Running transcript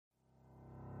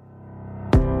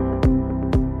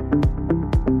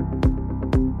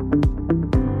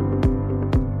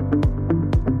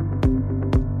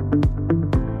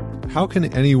How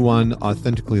can anyone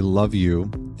authentically love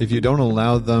you if you don't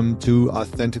allow them to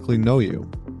authentically know you?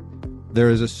 There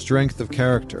is a strength of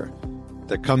character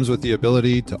that comes with the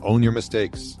ability to own your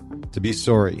mistakes, to be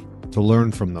sorry, to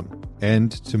learn from them,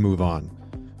 and to move on,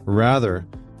 rather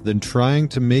than trying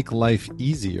to make life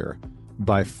easier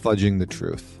by fudging the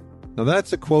truth. Now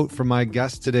that's a quote from my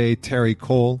guest today, Terri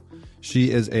Cole.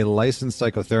 She is a licensed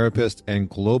psychotherapist and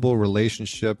global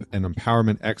relationship and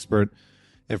empowerment expert.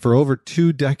 And for over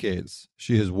 2 decades,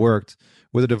 she has worked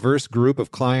with a diverse group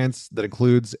of clients that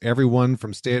includes everyone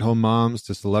from stay-at-home moms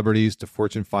to celebrities to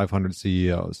Fortune 500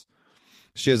 CEOs.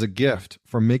 She has a gift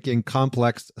for making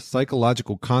complex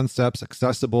psychological concepts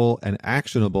accessible and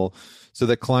actionable so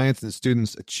that clients and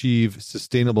students achieve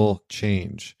sustainable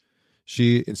change.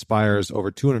 She inspires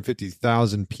over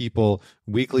 250,000 people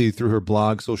weekly through her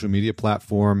blog, social media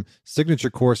platform,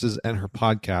 signature courses, and her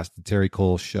podcast, The Terri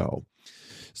Cole Show.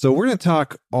 So we're going to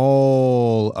talk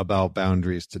all about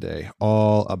boundaries today,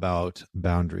 all about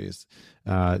boundaries.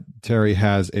 Terri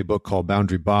has a book called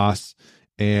Boundary Boss,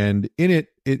 and in it,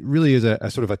 it really is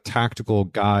a sort of a tactical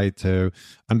guide to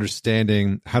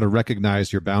understanding how to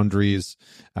recognize your boundaries.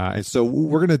 And so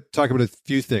we're going to talk about a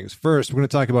few things. First, we're going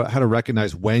to talk about how to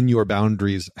recognize when your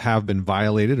boundaries have been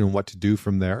violated and what to do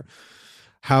from there,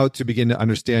 how to begin to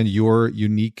understand your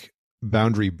unique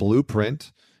boundary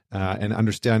blueprint, and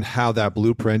understand how that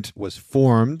blueprint was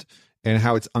formed and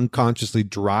how it's unconsciously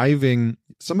driving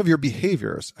some of your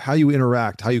behaviors, how you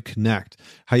interact, how you connect,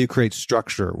 how you create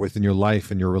structure within your life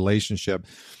and your relationship.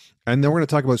 And then we're going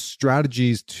to talk about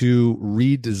strategies to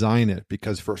redesign it,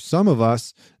 because for some of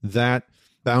us, that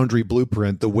boundary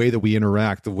blueprint, the way that we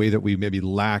interact, the way that we maybe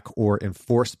lack or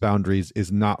enforce boundaries is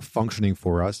not functioning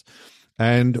for us.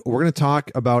 And we're going to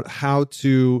talk about how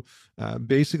to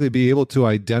basically be able to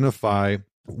identify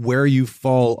where you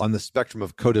fall on the spectrum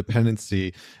of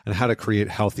codependency and how to create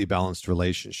healthy, balanced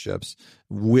relationships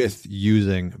with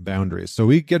using boundaries. So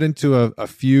we get into a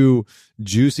few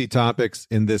juicy topics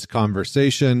in this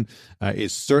conversation.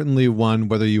 It's certainly one,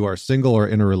 whether you are single or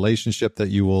in a relationship, that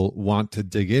you will want to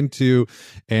dig into.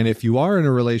 And if you are in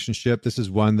a relationship, this is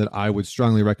one that I would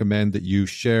strongly recommend that you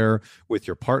share with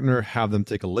your partner, have them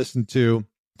take a listen to.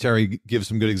 Terri gives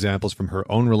some good examples from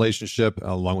her own relationship,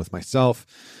 along with myself.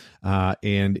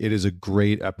 And it is a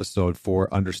great episode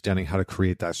for understanding how to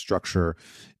create that structure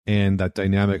and that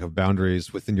dynamic of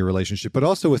boundaries within your relationship, but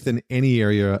also within any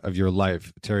area of your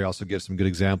life. Terri also gives some good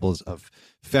examples of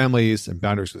families and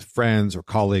boundaries with friends or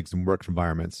colleagues and work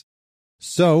environments.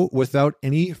 So without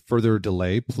any further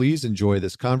delay, please enjoy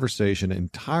this conversation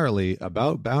entirely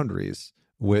about boundaries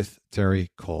with Terri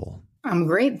Cole. I'm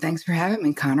great. Thanks for having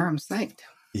me, Connor. I'm psyched.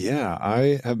 Yeah,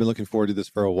 I have been looking forward to this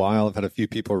for a while. I've had a few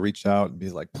people reach out and be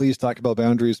like, please talk about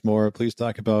boundaries more. Please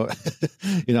talk about,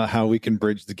 how we can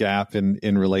bridge the gap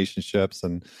in relationships.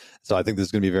 And so I think this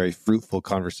is going to be a very fruitful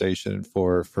conversation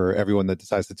for everyone that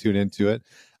decides to tune into it.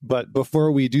 But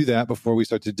before we do that, before we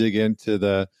start to dig into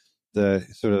the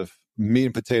sort of meat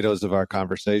and potatoes of our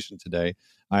conversation today,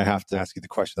 I have to ask you the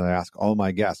question that I ask all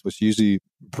my guests, which usually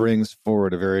brings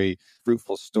forward a very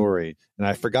fruitful story. And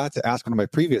I forgot to ask one of my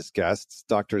previous guests,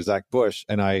 Dr. Zach Bush,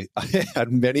 and I had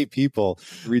many people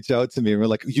reach out to me and were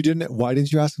like, why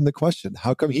didn't you ask him the question?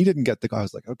 How come he didn't get the question? I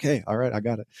was like, okay, all right, I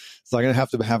got it. So I'm going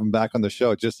to have him back on the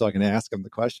show just so I can ask him the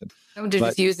question.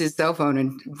 Just use his cell phone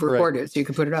and record it so you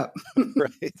can put it up.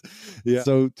 Right. Yeah.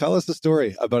 So tell us a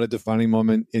story about a defining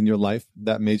moment in your life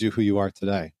that made you who you are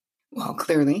today. Well,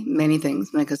 clearly, many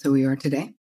things make us who we are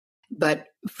today. But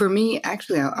for me,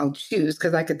 actually, I'll choose,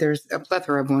 because there's a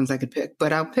plethora of ones I could pick,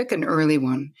 but I'll pick an early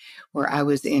one where I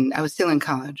was still in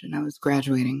college and I was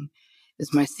graduating. It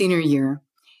was my senior year,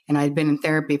 and I'd been in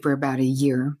therapy for about a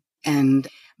year. And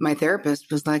my therapist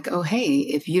was like, oh, hey,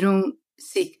 if you don't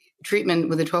seek treatment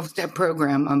with a 12-step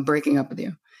program, I'm breaking up with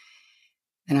you.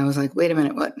 And I was like, wait a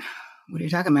minute, what are you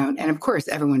talking about? And of course,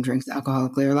 everyone drinks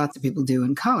alcoholically, or lots of people do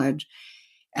in college.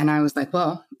 And I was like,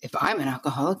 well, if I'm an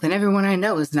alcoholic, then everyone I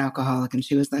know is an alcoholic. And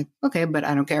she was like, okay, but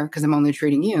I don't care because I'm only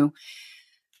treating you.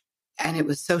 And it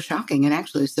was so shocking. And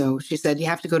actually, so she said, you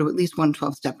have to go to at least one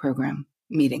 12-step program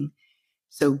meeting.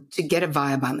 So to get a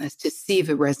vibe on this, to see if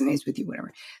it resonates with you,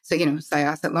 whatever. So,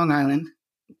 Syosset, Long Island,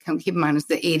 keep in mind it's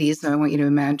the 80s. So I want you to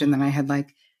imagine that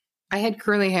I had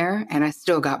curly hair and I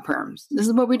still got perms. This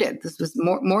is what we did. This was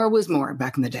more was more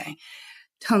back in the day.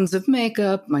 Tons of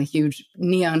makeup, my huge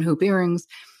neon hoop earrings.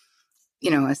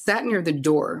 I sat near the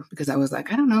door because I was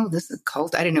like, I don't know, this is a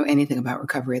cult. I didn't know anything about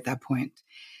recovery at that point.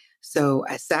 So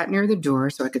I sat near the door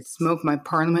so I could smoke my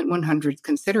Parliament 100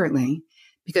 considerately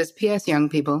because P.S. young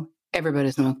people,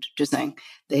 everybody smoked, just saying.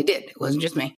 They did. It wasn't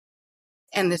just me.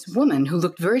 And this woman who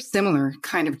looked very similar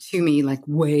kind of to me, like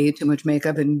way too much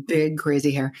makeup and big,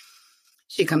 crazy hair.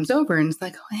 She comes over and is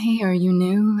like, oh, hey, are you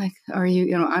new? Like, are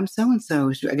you, I'm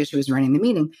so-and-so. I guess she was running the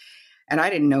meeting. And I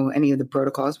didn't know any of the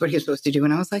protocols, what you're supposed to do.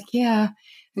 And I was like, yeah.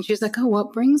 And she's like, oh,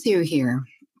 what brings you here?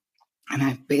 And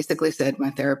I basically said my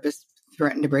therapist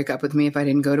threatened to break up with me if I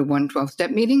didn't go to one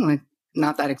 12-step meeting. Like,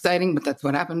 not that exciting, but that's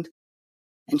what happened.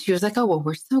 And she was like, oh, well,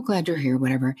 we're so glad you're here,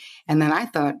 whatever. And then I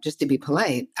thought, just to be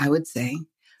polite, I would say,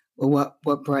 well,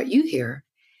 what brought you here?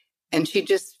 And she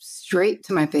just straight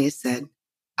to my face said,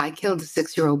 I killed a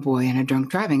 6-year-old boy in a drunk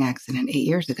driving accident 8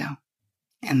 years ago.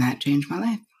 And that changed my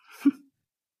life.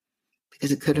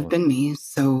 Because it could have been me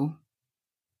so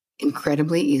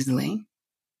incredibly easily.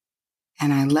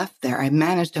 And I left there. I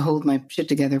managed to hold my shit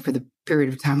together for the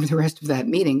period of time for the rest of that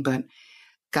meeting, but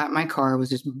got my car, was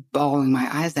just bawling my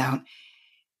eyes out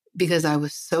because I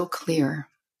was so clear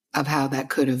of how that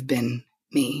could have been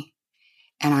me.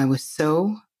 And I was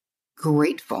so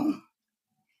grateful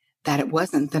that it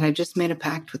wasn't, that I just made a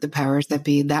pact with the powers that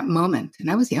be that moment.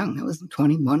 And I was young. I was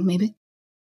 21 maybe.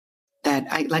 That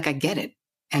I get it.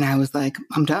 And I was like,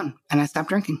 I'm done. And I stopped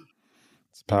drinking.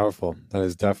 It's powerful. That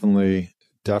is definitely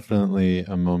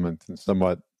a moment and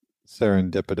somewhat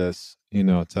serendipitous,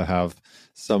 to have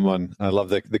someone. I love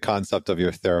the concept of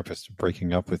your therapist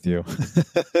breaking up with you.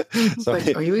 So,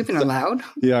 but are you even allowed?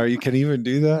 Yeah, can you even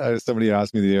do that? Somebody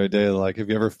asked me the other day, like, have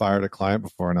you ever fired a client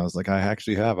before? And I was like, I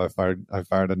actually have. I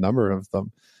fired a number of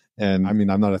them. And I mean,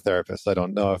 I'm not a therapist. I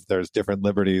don't know if there's different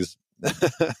liberties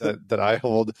that I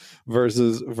hold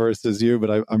versus you,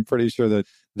 but I'm pretty sure that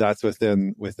that's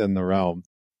within the realm.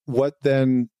 What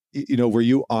then, were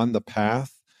you on the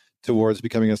path towards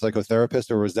becoming a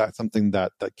psychotherapist, or was that something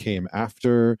that came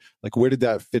after? Like, where did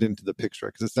that fit into the picture?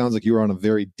 Because it sounds like you were on a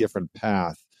very different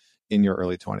path in your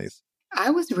early 20s.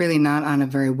 I was really not on a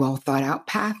very well thought out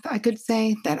path. I could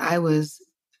say that I was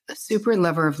a super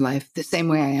lover of life the same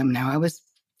way I am now. I was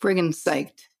friggin'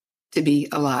 psyched to be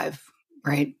alive,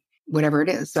 right? Whatever it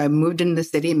is. So I moved into the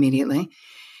city immediately,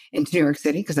 into New York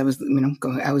City, because I was,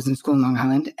 I was in school in Long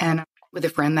Island, and with a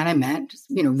friend that I met, just,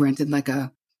 rented like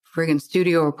a friggin'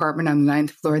 studio apartment on the 9th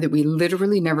floor that we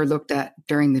literally never looked at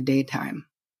during the daytime.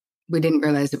 We didn't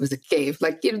realize it was a cave.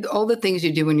 Like, all the things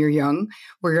you do when you're young,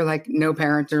 where you're like, no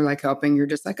parents are like helping. You're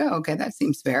just like, oh, okay, that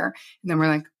seems fair. And then we're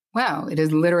like, wow, it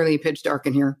is literally pitch dark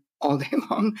in here all day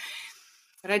long.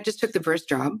 But I just took the first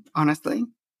job, honestly,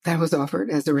 that was offered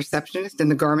as a receptionist in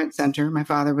the garment center. My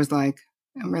father was like,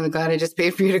 I'm really glad I just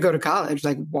paid for you to go to college.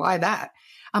 Like, why that?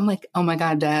 I'm like, oh my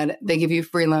God, Dad, they give you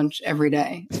free lunch every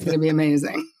day. It's going to be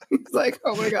amazing. It's like,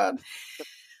 oh my God.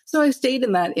 So I stayed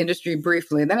in that industry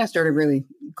briefly. Then I started really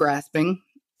grasping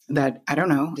that, I don't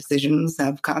know, decisions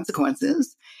have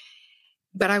consequences.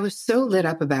 But I was so lit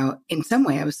up about, in some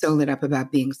way, I was so lit up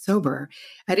about being sober.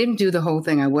 I didn't do the whole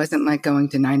thing. I wasn't like going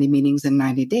to 90 meetings in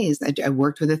 90 days. I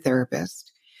worked with a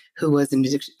therapist who was an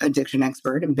addiction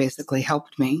expert and basically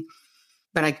helped me.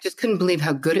 But I just couldn't believe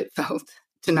how good it felt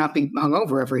to not be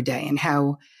hungover every day and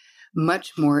how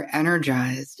much more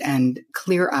energized and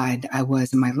clear-eyed I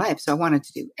was in my life. So I wanted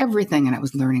to do everything, and I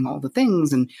was learning all the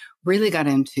things and really got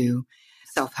into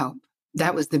self-help.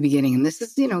 That was the beginning. And this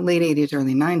is, late 80s,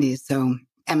 early 90s. So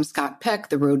M. Scott Peck,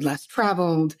 The Road Less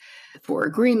Traveled, Four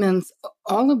Agreements,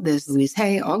 all of this, Louise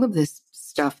Hay, all of this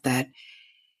stuff that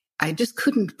I just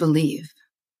couldn't believe.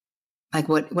 Like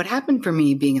what happened for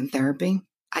me being in therapy,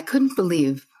 I couldn't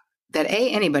believe that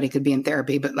anybody could be in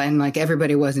therapy, but then like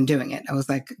everybody wasn't doing it. I was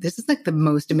like, this is like the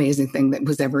most amazing thing that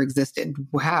was ever existed.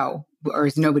 Wow. Or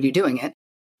is nobody doing it?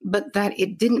 But that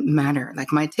it didn't matter.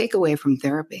 Like my takeaway from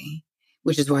therapy,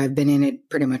 which is why I've been in it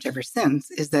pretty much ever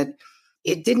since, is that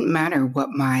it didn't matter what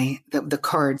the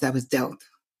cards I was dealt,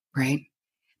 right?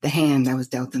 The hand I was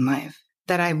dealt in life.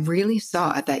 That I really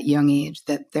saw at that young age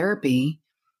that therapy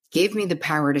gave me the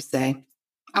power to say,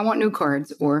 I want new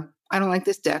cards, or I don't like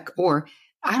this deck, or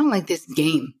I don't like this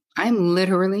game. I'm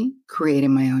literally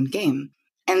creating my own game.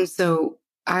 And so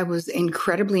I was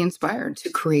incredibly inspired to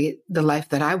create the life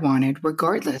that I wanted,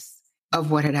 regardless of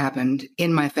what had happened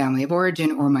in my family of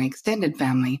origin or my extended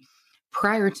family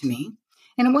prior to me.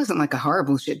 And it wasn't like a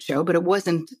horrible shit show, but it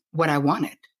wasn't what I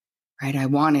wanted, right? I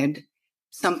wanted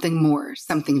something more,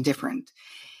 something different.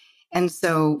 And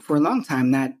so for a long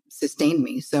time, that sustained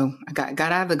me. So I got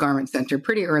out of the garment center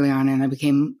pretty early on, and I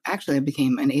became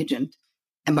an agent.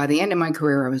 And by the end of my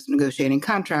career, I was negotiating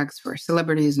contracts for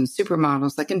celebrities and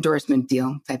supermodels, like endorsement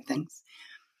deal type things.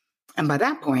 And by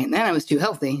that point, then I was too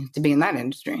healthy to be in that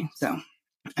industry. So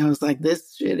I was like,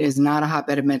 this shit is not a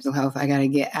hotbed of mental health. I got to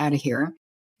get out of here,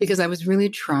 because I was really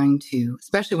trying to,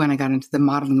 especially when I got into the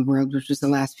modeling world, which was the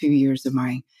last few years of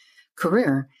my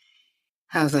career,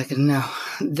 I was like, no,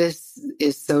 this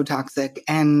is so toxic.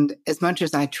 And as much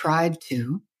as I tried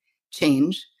to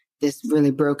change this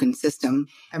really broken system,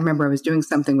 I remember I was doing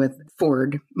something with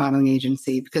Ford Modeling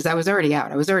Agency because I was already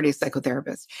out. I was already a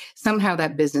psychotherapist. Somehow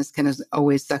that business can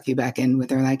always suck you back in with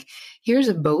they're like, here's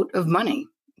a boat of money.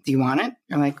 Do you want it?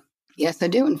 You're like, yes, I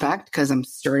do. In fact, because I'm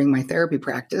starting my therapy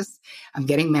practice, I'm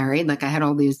getting married. Like I had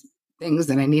all these things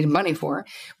that I needed money for,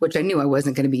 which I knew I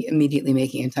wasn't going to be immediately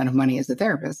making a ton of money as a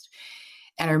therapist.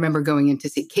 And I remember going in to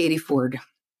see Katie Ford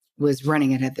was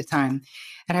running it at the time.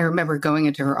 And I remember going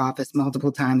into her office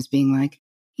multiple times being like,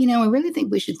 I really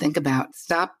think we should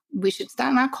we should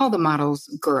stop, not call the models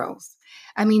girls.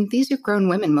 I mean, these are grown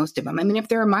women, most of them. I mean, if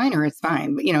they're a minor, it's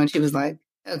fine. But, and she was like,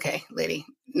 okay, lady,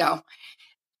 no.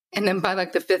 And then by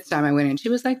like the fifth time I went in, she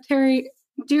was like, Terri,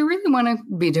 do you really want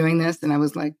to be doing this? And I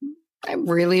was like, I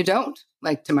really don't,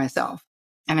 like to myself.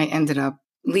 And I ended up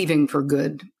leaving for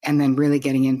good and then really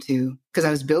getting into, because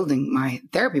I was building my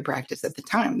therapy practice at the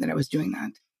time that I was doing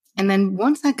that. And then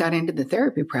once I got into the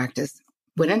therapy practice,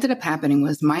 what ended up happening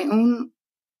was my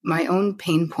own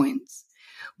pain points,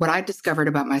 what I discovered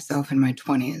about myself in my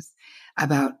 20s,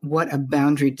 about what a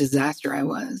boundary disaster I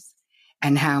was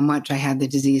and how much I had the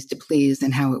disease to please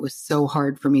and how it was so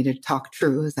hard for me to talk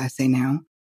true, as I say now.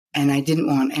 And I didn't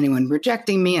want anyone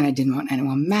rejecting me and I didn't want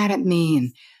anyone mad at me.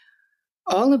 And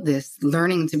all of this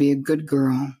learning to be a good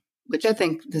girl, which I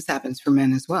think this happens for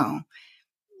men as well.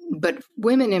 But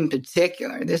women in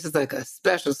particular, this is like a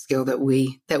special skill that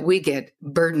we get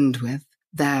burdened with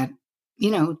that,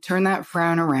 turn that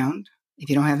frown around. If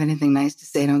you don't have anything nice to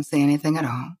say, don't say anything at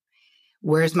all.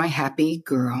 Where's my happy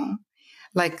girl?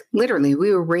 Like literally,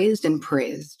 we were raised and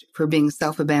praised for being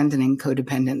self-abandoning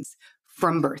codependents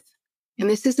from birth. And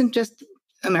this isn't just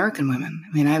American women.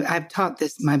 I mean, I've taught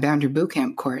my Boundary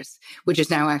Bootcamp course, which is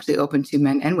now actually open to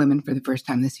men and women for the first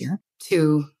time this year,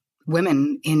 to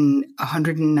women in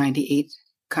 198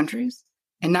 countries.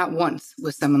 And not once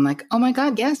was someone like, oh my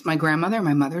God, yes, my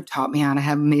mother taught me how to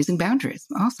have amazing boundaries.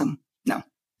 Awesome. No.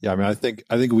 Yeah, I mean, I think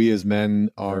we as men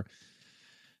are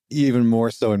even more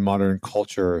so in modern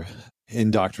culture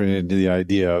indoctrinated into the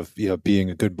idea of being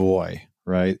a good boy,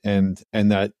 right? And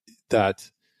that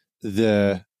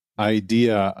the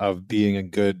idea of being a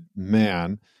good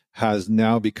man has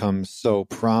now become so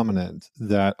prominent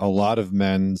that a lot of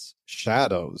men's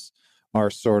shadows are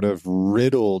sort of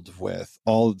riddled with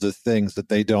all of the things that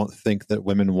they don't think that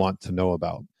women want to know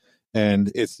about.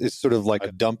 And it's sort of like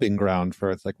a dumping ground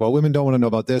for, it's like, well, women don't want to know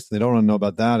about this and they don't want to know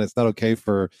about that. It's not okay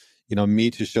for,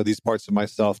 me to show these parts of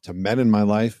myself to men in my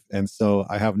life. And so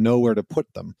I have nowhere to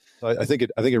put them. So I think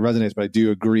it resonates, but I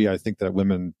do agree. I think that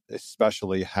women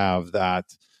especially have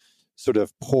that sort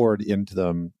of poured into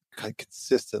them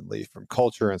consistently from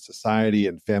culture and society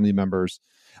and family members.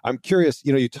 I'm curious,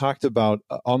 you talked about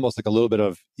almost like a little bit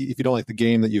of, if you don't like the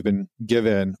game that you've been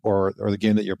given or the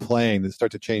game that you're playing, then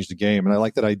start to change the game. And I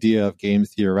like that idea of game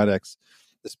theoretics,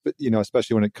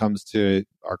 especially when it comes to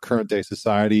our current day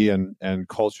society and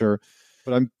culture.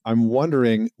 But I'm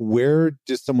wondering, where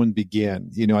does someone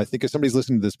begin? I think if somebody's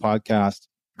listening to this podcast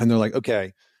and they're like,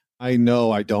 okay, I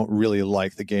know I don't really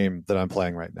like the game that I'm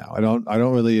playing right now. I don't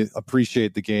really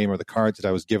appreciate the game or the cards that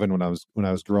I was given when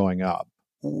I was growing up.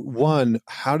 One,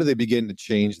 how do they begin to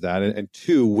change that? And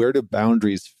two, where do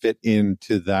boundaries fit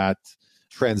into that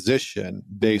transition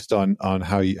based on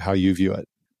how you view it?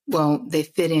 Well, they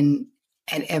fit in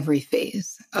at every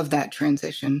phase of that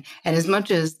transition. And as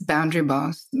much as Boundary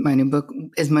Boss, my new book,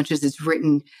 as much as it's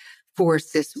written for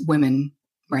cis women,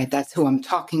 right? That's who I'm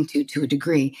talking to a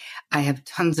degree. I have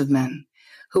tons of men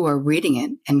who are reading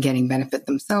it and getting benefit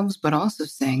themselves, but also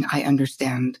saying, I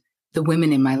understand the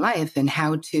women in my life and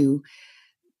how to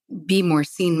be more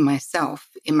seen myself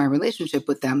in my relationship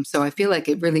with them. So I feel like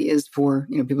it really is for,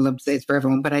 people love to say it's for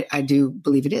everyone, but I do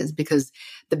believe it is because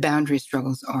the boundary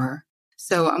struggles are.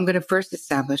 So I'm going to first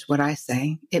establish what I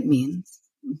say it means,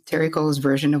 Terri Cole's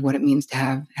version of what it means to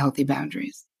have healthy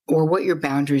boundaries, or what your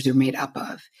boundaries are made up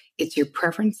of. It's your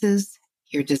preferences,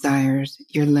 your desires,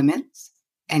 your limits,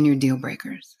 and your deal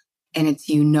breakers. And it's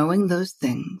you knowing those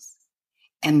things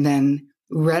and then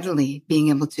readily being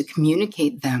able to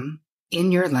communicate them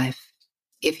in your life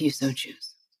if you so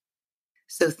choose.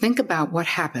 So think about what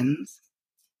happens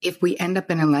if we end up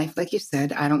in a life, like you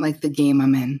said, I don't like the game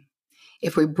I'm in.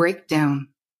 If we break down,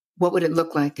 what would it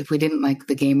look like if we didn't like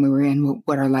the game we were in,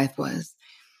 what our life was?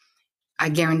 I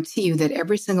guarantee you that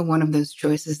every single one of those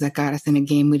choices that got us in a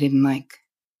game we didn't like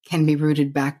can be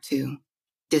rooted back to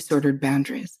disordered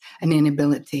boundaries, an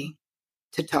inability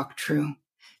to talk true,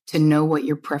 to know what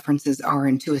your preferences are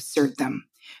and to assert them.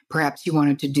 Perhaps you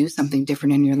wanted to do something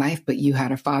different in your life, but you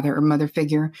had a father or mother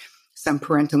figure some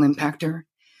parental impactor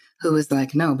who was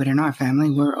like, no, but in our family,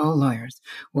 we're all lawyers,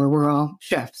 or we're all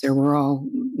chefs, or we're all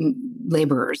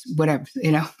laborers, whatever,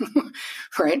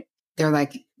 right? They're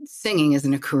like, singing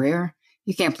isn't a career.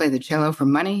 You can't play the cello for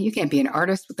money. You can't be an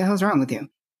artist. What the hell's wrong with you?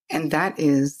 And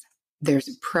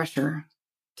there's pressure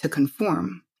to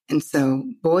conform. And so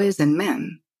boys and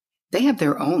men, they have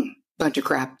their own bunch of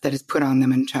crap that is put on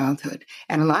them in childhood.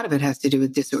 And a lot of it has to do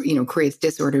with creates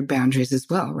disordered boundaries as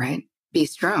well, right? Be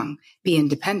strong, be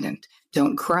independent,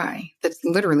 don't cry. That's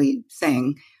literally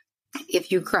saying,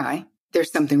 if you cry,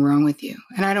 there's something wrong with you.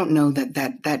 And I don't know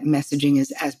that messaging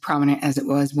is as prominent as it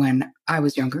was when I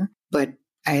was younger, but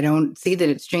I don't see that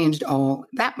it's changed all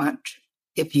that much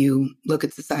if you look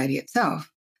at society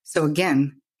itself. So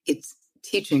again, it's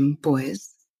teaching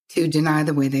boys to deny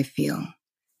the way they feel,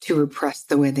 to repress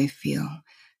the way they feel,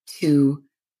 to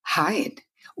hide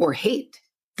or hate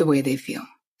the way they feel.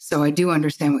 So I do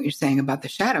understand what you're saying about the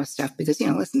shadow stuff because,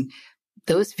 listen,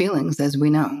 those feelings, as we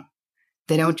know,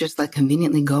 they don't just like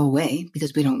conveniently go away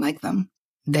because we don't like them.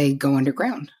 They go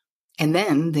underground. And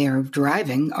then they're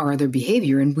driving our other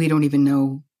behavior and we don't even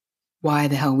know why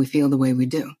the hell we feel the way we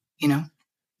do,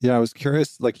 Yeah, I was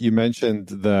curious, like you mentioned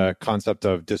the concept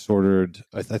of disordered,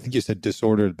 I think you said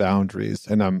disordered boundaries.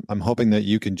 And I'm hoping that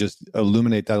you can just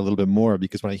illuminate that a little bit more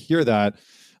because when I hear that,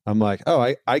 I'm like,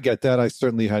 oh, I get that. I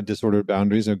certainly had disordered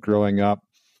boundaries. And growing up,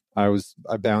 I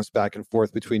bounced back and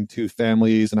forth between two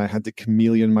families and I had to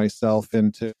chameleon myself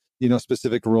into,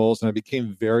 specific roles. And I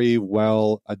became very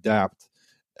well adept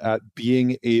at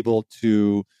being able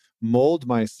to mold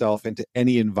myself into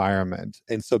any environment.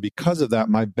 And so because of that,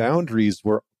 my boundaries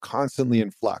were constantly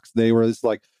in flux.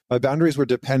 My boundaries were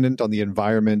dependent on the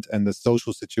environment and the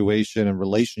social situation and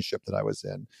relationship that I was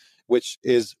in, which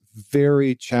is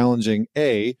very challenging,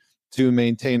 A, to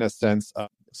maintain a sense of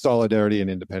solidarity and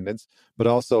independence, but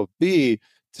also B,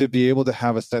 to be able to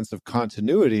have a sense of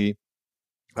continuity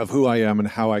of who I am and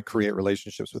how I create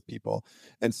relationships with people.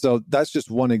 And so that's just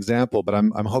one example, but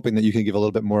I'm hoping that you can give a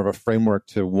little bit more of a framework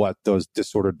to what those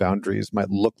disordered boundaries might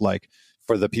look like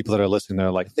for the people that are listening.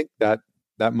 They're like, I think that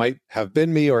might have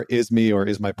been me or is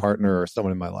my partner or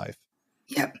someone in my life.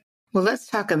 Yep. Well, let's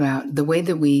talk about the way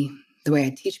I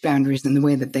teach boundaries and the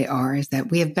way that they are is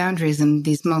that we have boundaries in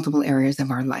these multiple areas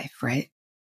of our life, right?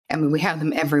 I mean, we have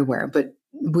them everywhere, but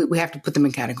we have to put them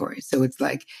in categories. So it's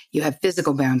like you have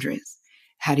physical boundaries.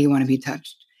 How do you want to be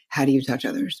touched? How do you touch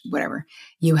others? Whatever.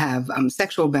 You have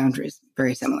sexual boundaries,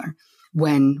 very similar.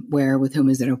 When, where, with whom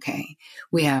is it okay?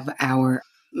 We have our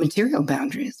material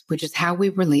boundaries, which is how we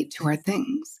relate to our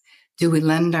things. Do we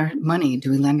lend our money?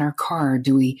 Do we lend our car?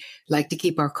 Do we like to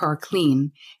keep our car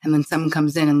clean? And then someone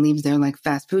comes in and leaves their like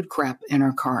fast food crap in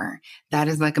our car. That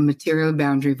is like a material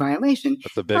boundary violation.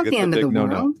 That's a big,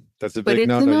 no. That's a big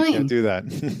no. You can't do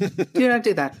that. Do not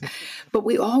do that. But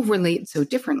we all relate so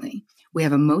differently. We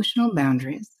have emotional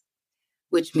boundaries,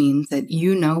 which means that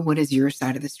what is your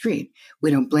side of the street.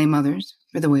 We don't blame others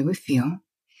for the way we feel.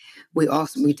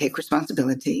 We take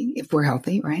responsibility if we're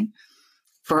healthy, right?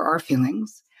 For our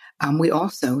feelings. We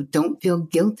also don't feel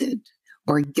guilted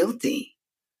or guilty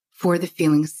for the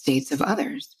feeling states of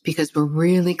others because we're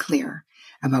really clear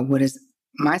about what is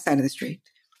my side of the street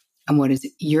and what is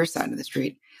your side of the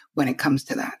street when it comes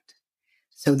to that.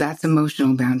 So that's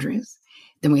emotional boundaries.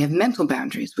 Then we have mental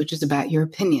boundaries, which is about your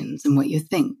opinions and what you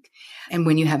think. And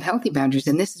when you have healthy boundaries,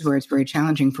 and this is where it's very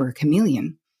challenging for a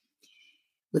chameleon,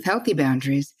 with healthy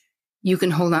boundaries, you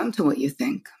can hold on to what you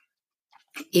think,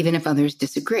 even if others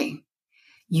disagree.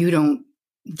 You don't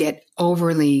get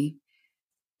overly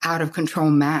out of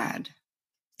control mad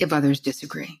if others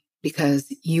disagree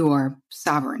because you are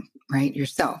sovereign, right?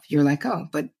 Yourself. You're like, oh,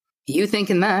 but you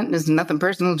thinking that is nothing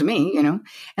personal to me,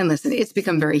 And listen, it's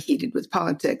become very heated with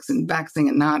politics and vaxxing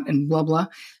and not and blah, blah.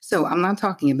 So I'm not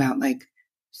talking about like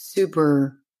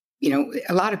super,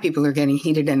 a lot of people are getting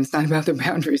heated and it's not about their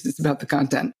boundaries. It's about the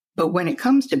content. But when it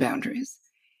comes to boundaries,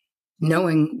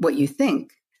 knowing what you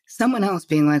think, someone else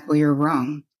being like, well, you're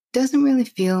wrong, doesn't really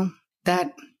feel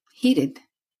that heated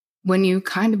when you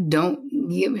kind of don't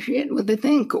give a shit what they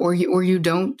think or you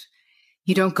don't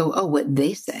go, oh, what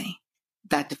they say.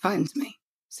 That defines me.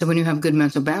 So when you have good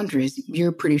mental boundaries,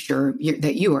 you're pretty sure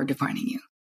that you are defining you.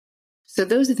 So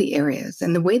those are the areas.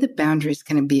 And the way that boundaries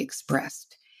can be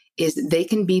expressed is they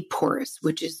can be porous,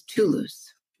 which is too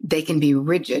loose. They can be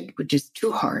rigid, which is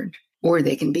too hard, or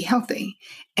they can be healthy.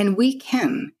 And we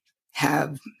can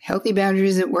have healthy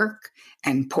boundaries at work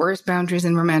and porous boundaries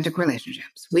in romantic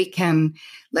relationships. We can,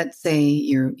 let's say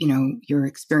your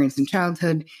experience in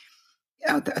childhood,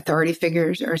 the authority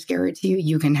figures are scary to you.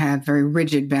 You can have very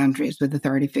rigid boundaries with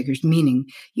authority figures, meaning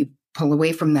you pull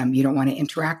away from them. You don't want to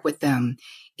interact with them.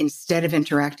 instead of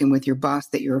interacting with your boss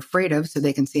that you're afraid of so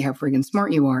they can see how friggin'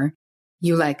 smart you are,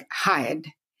 you like hide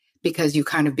because you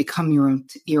kind of become your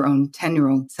own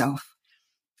 10-year-old self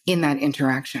in that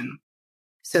interaction.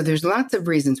 So there's lots of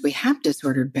reasons we have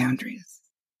disordered boundaries.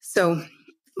 So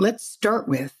let's start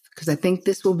with, because I think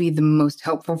this will be the most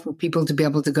helpful for people to be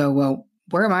able to go, well,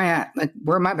 where am I at? Like,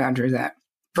 where are my boundaries at?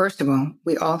 First of all,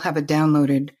 we all have a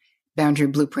downloaded boundary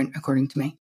blueprint, according to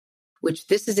me, which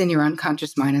this is in your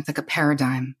unconscious mind. It's like a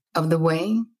paradigm of the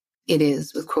way it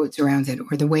is with quotes around it,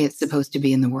 or the way it's supposed to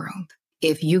be in the world.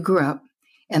 If you grew up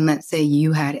and let's say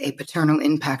you had a paternal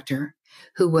impactor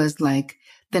who was like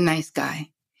the nice guy,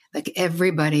 like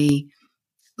everybody,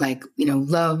 like,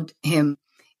 loved him.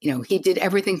 He did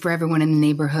everything for everyone in the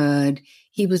neighborhood.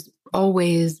 He was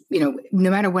always, no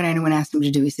matter what anyone asked him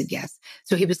to do, he said yes.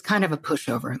 So he was kind of a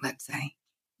pushover, let's say.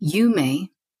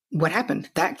 What happened?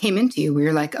 That came into you where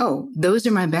you're like, oh, those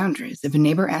are my boundaries. If a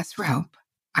neighbor asks for help,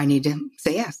 I need to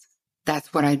say yes.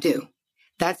 That's what I do.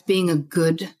 That's being a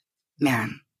good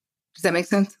man. Does that make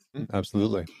sense?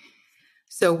 Absolutely.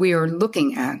 So we are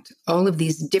looking at all of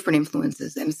these different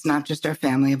influences, and it's not just our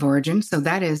family of origin. So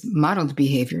that is modeled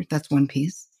behavior. That's one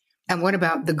piece. And what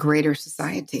about the greater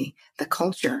society, the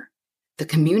culture, the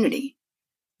community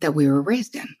that we were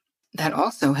raised in? That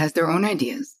also has their own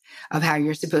ideas of how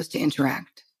you're supposed to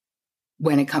interact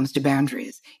when it comes to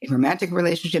boundaries in romantic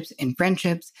relationships, in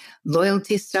friendships,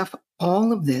 loyalty stuff.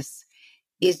 All of this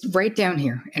is right down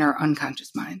here in our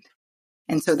unconscious mind.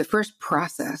 And so the first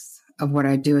process of what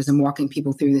I do as I'm walking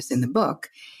people through this in the book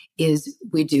is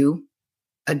we do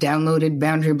a downloaded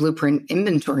boundary blueprint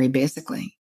inventory,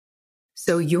 basically.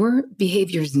 So your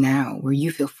behaviors now, where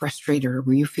you feel frustrated or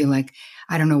where you feel like,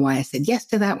 I don't know why I said yes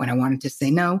to that when I wanted to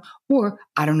say no, or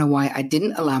I don't know why I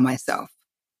didn't allow myself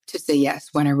to say yes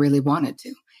when I really wanted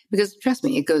to. Because trust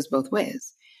me, it goes both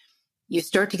ways. You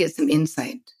start to get some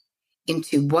insight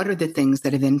into what are the things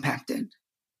that have impacted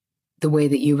the way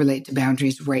that you relate to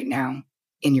boundaries right now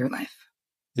in your life.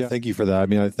 Yeah, thank you for that. I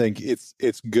mean, I think it's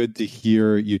good to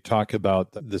hear you talk about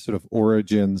the sort of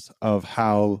origins of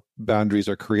how boundaries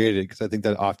are created, because I think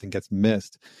that often gets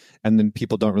missed. And then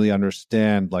people don't really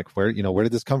understand, like, where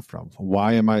did this come from?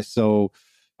 Why am I so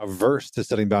averse to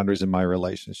setting boundaries in my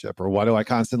relationship? Or why do I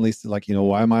constantly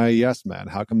why am I a yes man?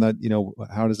 How come that,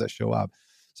 how does that show up?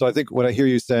 So I think what I hear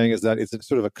you saying is that it's a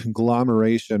sort of a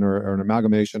conglomeration or an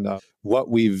amalgamation of what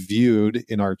we viewed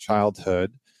in our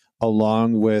childhood,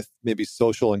 along with maybe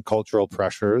social and cultural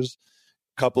pressures,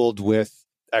 coupled with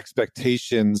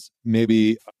expectations,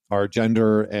 maybe our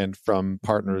gender and from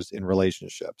partners in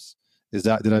relationships. Did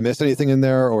I miss anything in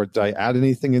there, or did I add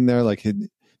anything in there? Like,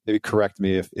 maybe correct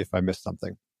me if I missed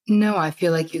something. No, I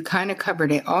feel like you kind of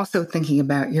covered it. Also thinking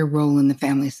about your role in the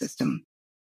family system,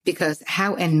 because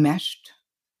how enmeshed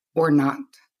or not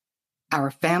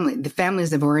our family, the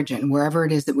families of origin, wherever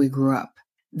it is that we grew up,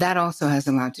 that also has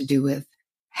a lot to do with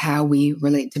how we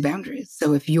relate to boundaries.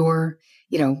 So if you're,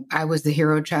 I was the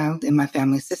hero child in my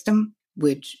family system,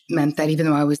 which meant that even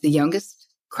though I was the youngest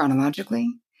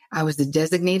chronologically, I was the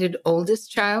designated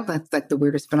oldest child. That's like the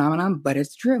weirdest phenomenon, but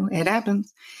it's true. It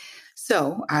happens.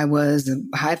 So I was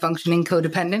a high-functioning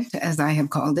codependent, as I have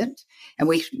called it. And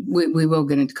we will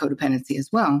get into codependency as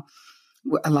well.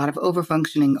 A lot of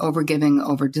overfunctioning, overgiving,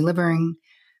 over-delivering.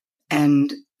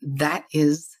 And that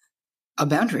is a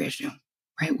boundary issue,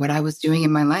 right? What I was doing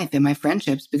in my life, in my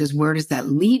friendships, because where does that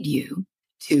lead you?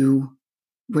 To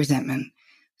resentment.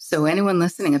 So anyone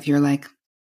listening, if you're like,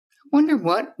 wonder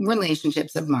what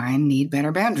relationships of mine need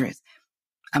better boundaries,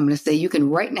 I'm going to say you can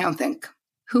right now think,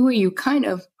 who are you kind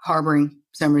of harboring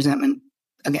some resentment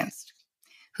against?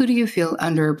 Who do you feel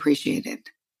underappreciated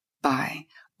by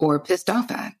or pissed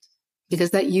off at? Because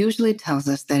that usually tells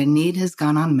us that a need has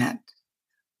gone unmet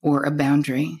or a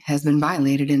boundary has been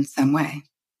violated in some way.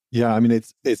 Yeah, I mean,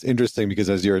 it's interesting because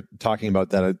as you're talking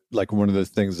about that, like one of the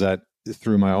things that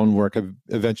through my own work I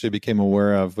eventually became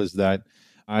aware of was that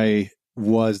I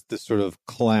was the sort of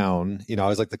clown. I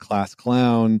was like the class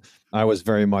clown. I was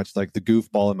very much like the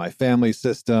goofball in my family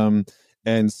system.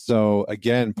 And so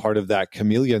again, part of that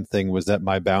chameleon thing was that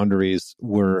my boundaries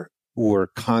were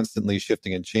constantly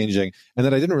shifting and changing, and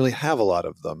that I didn't really have a lot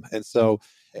of them.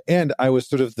 And I was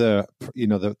sort of the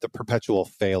perpetual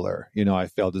failer. I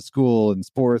failed at school and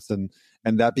sports, and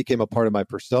that became a part of my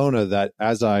persona that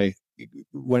as I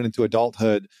went into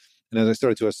adulthood and as I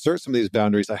started to assert some of these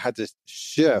boundaries, I had to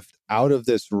shift out of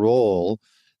this role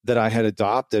that I had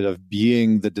adopted of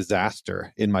being the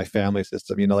disaster in my family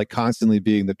system, like constantly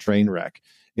being the train wreck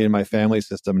in my family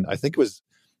system. And I think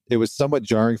it was somewhat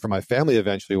jarring for my family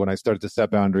eventually when I started to set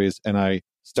boundaries and I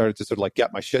started to sort of like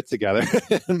get my shit together.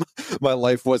 And my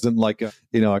life wasn't like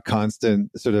a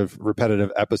constant sort of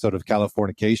repetitive episode of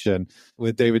Californication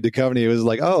with David Duchovny. It was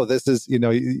like, oh, this is,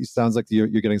 it sounds like you're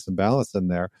getting some balance in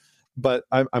there. But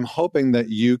I'm hoping that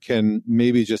you can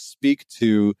maybe just speak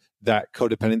to that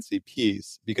codependency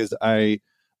piece, because I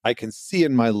can see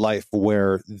in my life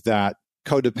where that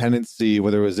codependency,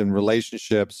 whether it was in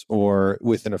relationships or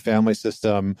within a family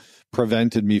system,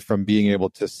 prevented me from being able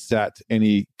to set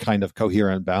any kind of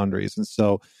coherent boundaries. And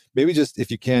so maybe just if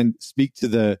you can speak to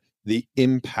the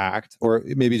impact, or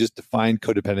maybe just define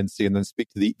codependency and then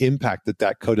speak to the impact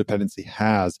that codependency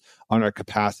has on our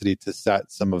capacity to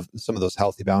set some of those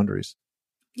healthy boundaries.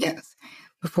 Yes.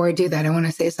 Before I do that, I want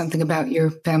to say something about your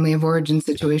family of origin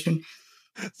situation.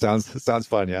 Sounds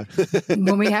fun, yeah.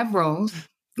 When we have roles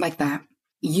like that,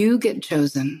 you get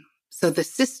chosen. So the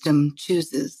system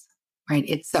chooses, right,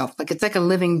 itself. Like it's like a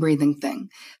living, breathing thing.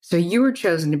 So you were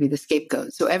chosen to be the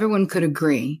scapegoat. So everyone could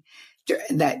agree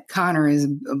that Connor is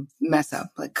a mess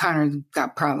up. Like Connor's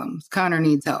got problems. Connor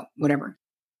needs help, whatever.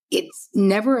 It's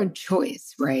never a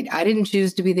choice, right? I didn't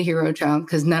choose to be the hero child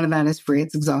because none of that is free.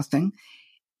 It's exhausting.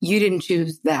 You didn't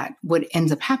choose that. What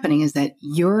ends up happening is that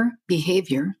your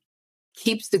behavior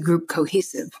keeps the group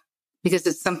cohesive because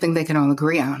it's something they can all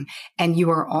agree on. And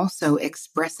you are also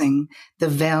expressing the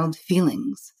veiled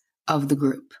feelings of the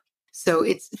group. So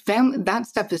it's family. That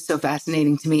stuff is so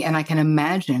fascinating to me. And I can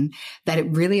imagine that it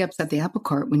really upset the apple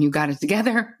cart when you got it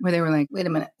together, where they were like, wait a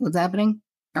minute, what's happening?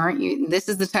 Aren't you? This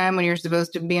is the time when you're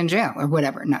supposed to be in jail or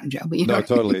whatever. Not in jail, but No,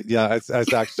 totally. Yeah, it's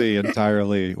actually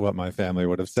entirely what my family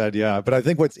would have said. Yeah. But I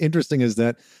think what's interesting is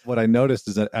that what I noticed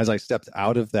is that as I stepped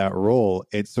out of that role,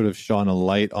 it sort of shone a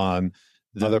light on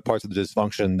the other parts of the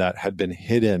dysfunction that had been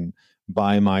hidden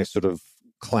by my sort of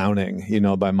clowning,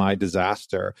 by my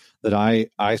disaster, that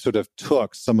I sort of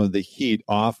took some of the heat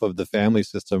off of the family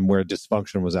system where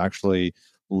dysfunction was actually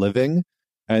living.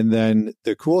 And then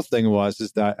the cool thing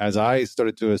is that as I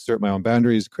started to assert my own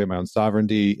boundaries, create my own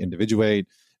sovereignty, individuate,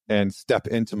 and step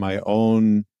into my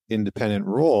own independent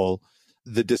role,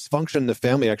 the dysfunction in the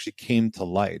family actually came to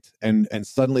light. And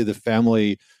suddenly the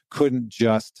family couldn't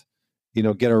just,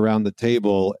 get around the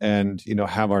table and,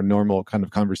 have our normal kind of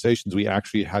conversations. We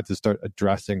actually had to start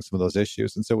addressing some of those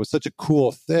issues. And so it was such a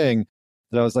cool thing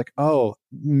that I was like, oh,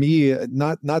 me,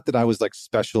 not that I was like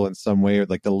special in some way or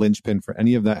like the linchpin for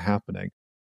any of that happening.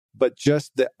 But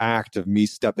just the act of me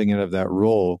stepping into that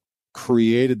role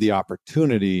created the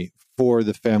opportunity for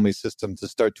the family system to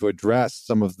start to address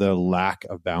some of the lack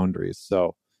of boundaries.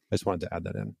 So I just wanted to add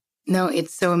that in. No,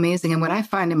 it's so amazing. And what I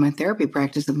find in my therapy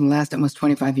practice of the last almost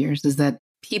 25 years is that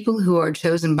people who are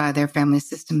chosen by their family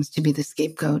systems to be the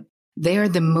scapegoat, they are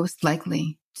the most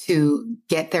likely to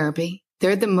get therapy.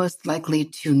 They're the most likely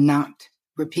to not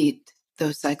repeat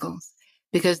those cycles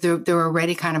because they're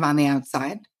already kind of on the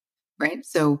outside. Right.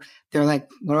 So they're like,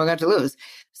 what do I got to lose?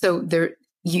 So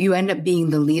you end up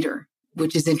being the leader,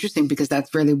 which is interesting because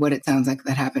that's really what it sounds like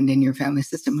that happened in your family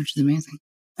system, which is amazing.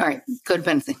 All right.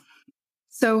 Codependency.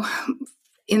 So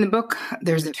in the book,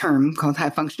 there's a term called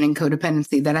high functioning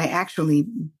codependency that I actually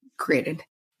created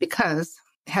because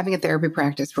having a therapy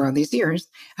practice for all these years,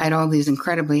 I had all these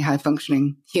incredibly high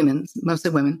functioning humans, mostly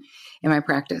women in my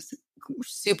practice,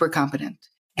 super competent.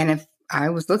 And if I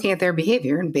was looking at their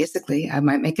behavior and basically I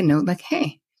might make a note like,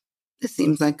 hey, this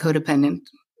seems like codependent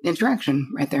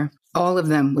interaction right there. All of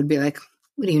them would be like,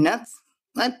 what are you nuts?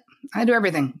 What? I do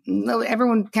everything. No,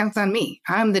 everyone counts on me.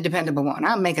 I'm the dependable one.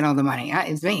 I'm making all the money.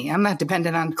 It's me. I'm not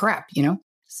dependent on crap,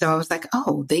 So I was like,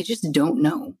 oh, they just don't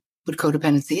know what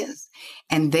codependency is.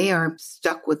 And they are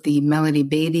stuck with the Melody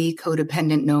Beattie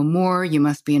codependent no more. You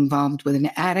must be involved with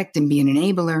an addict and be an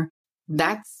enabler.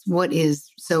 That's what is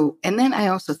so. And then I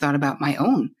also thought about my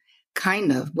own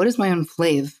what is my own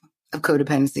flave of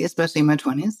codependency, especially in my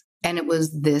 20s. And it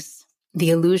was the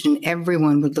illusion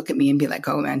everyone would look at me and be like,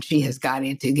 oh man, she has got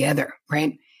it together,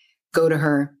 right? Go to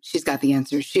her. She's got the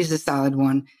answers. She's a solid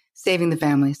one, saving the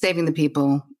family, saving the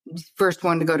people, first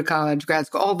one to go to college, grad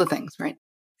school, all the things, right?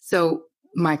 So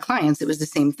my clients, it was the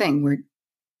same thing where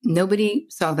nobody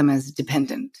saw them as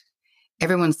dependent.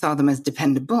 Everyone saw them as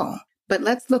dependable. But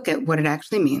let's look at what it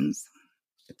actually means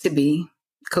to be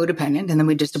codependent. And then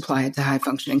we just apply it to high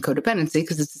functioning codependency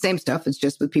because it's the same stuff. It's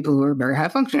just with people who are very high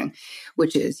functioning,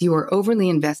 which is you are overly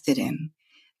invested in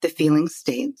the feeling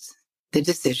states, the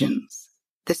decisions,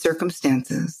 the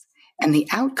circumstances, and the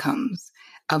outcomes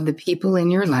of the people in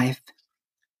your life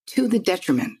to the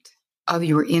detriment of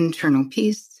your internal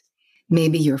peace,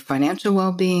 maybe your financial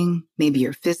well-being, maybe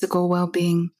your physical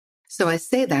well-being. So I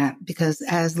say that because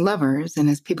as lovers and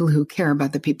as people who care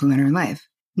about the people in our life,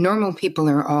 normal people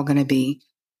are all going to be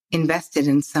invested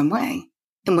in some way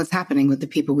and what's happening with the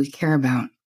people we care about.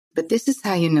 But this is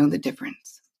how you know the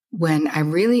difference. When I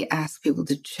really ask people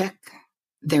to check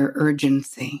their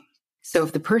urgency. So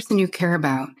if the person you care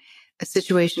about, a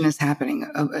situation is happening,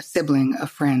 a sibling, a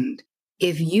friend,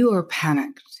 if you are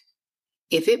panicked,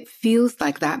 if it feels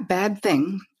like that bad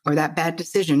thing or that bad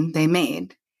decision they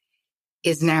made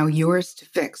is now yours to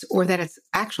fix, or that it's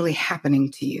actually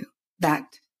happening to you,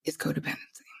 that is codependency.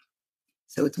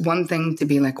 So it's one thing to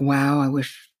be like, wow, I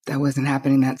wish that wasn't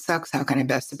happening. That sucks. How can I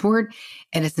best support?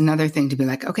 And it's another thing to be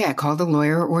like, okay, I called a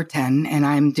lawyer or 10 and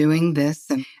I'm doing this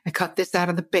and I cut this out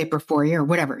of the paper for you or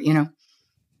whatever, you know?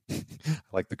 I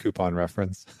like the coupon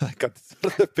reference. I got this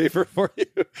out of the paper for you.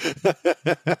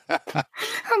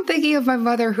 I'm thinking of my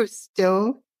mother who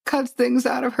still cuts things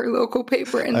out of her local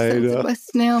paper and sends it by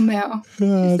snail mail.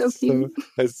 It's so cute.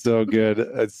 It's so good.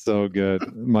 It's so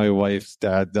good. My wife's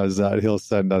dad does that. He'll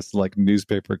send us like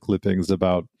newspaper clippings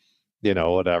about, you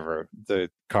know, whatever, the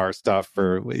car stuff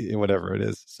or whatever it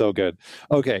is. So good.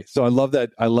 Okay. So I love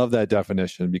that. I love that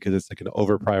definition because it's like an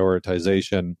over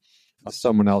prioritization of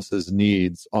someone else's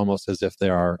needs, almost as if they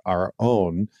are our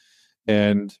own.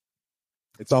 And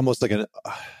it's almost like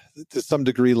to some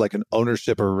degree, like an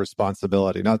ownership or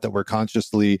responsibility. Not that we're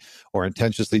consciously or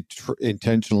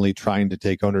intentionally trying to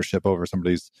take ownership over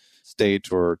somebody's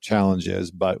state or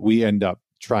challenges, but we end up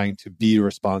trying to be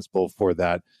responsible for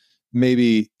that.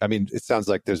 Maybe, I mean, it sounds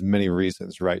like there's many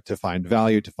reasons, right? To find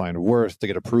value, to find worth, to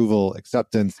get approval,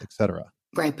 acceptance, etc.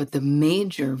 Right. But the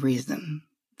major reason,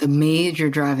 the major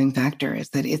driving factor is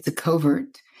that it's a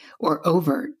covert or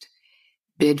overt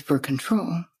bid for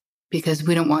control, because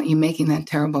we don't want you making that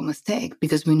terrible mistake,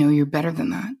 because we know you're better than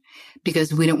that,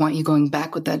 because we don't want you going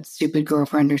back with that stupid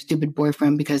girlfriend or stupid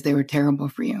boyfriend because they were terrible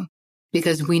for you,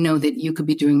 because we know that you could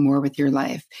be doing more with your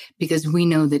life, because we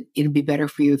know that it'd be better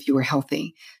for you if you were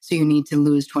healthy. So you need to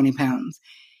lose 20 pounds.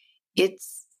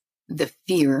 It's the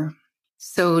fear,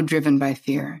 so driven by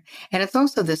fear. And it's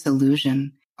also this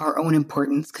illusion, our own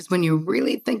importance. Because when you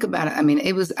really think about it, I mean,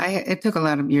 it took a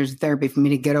lot of years of therapy for me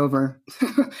to get over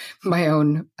my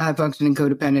own functioning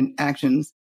codependent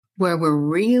actions, where we're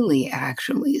really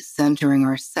actually centering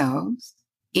ourselves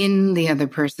in the other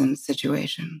person's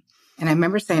situation. And I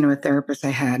remember saying to a therapist I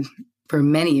had for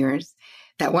many years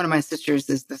that one of my sisters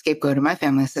is the scapegoat of my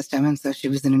family system. And so she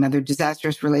was in another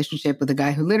disastrous relationship with a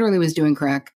guy who literally was doing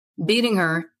crack, beating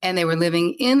her, and they were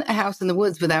living in a house in the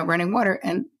woods without running water.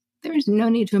 And there's no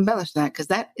need to embellish that because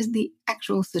that is the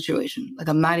actual situation. Like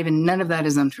none of that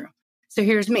is untrue. So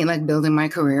here's me like building my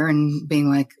career and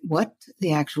being like, what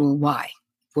the actual why?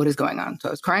 What is going on? So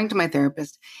I was crying to my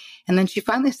therapist. And then she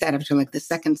finally sat after like the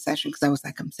second session because I was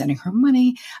like, I'm sending her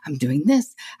money. I'm doing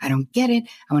this. I don't get it.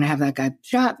 I want to have that guy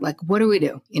shot. Like, what do we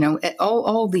do? You know,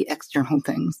 all the external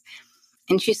things.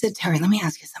 And she said, Terri, let me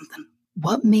ask you something.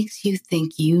 What makes you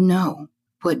think you know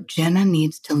what Jenna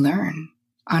needs to learn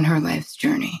on her life's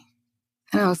journey?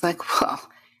 And I was like, well,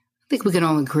 I think we can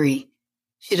all agree.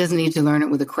 She doesn't need to learn it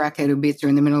with a crackhead who beats her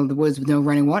in the middle of the woods with no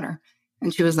running water.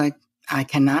 And she was like, I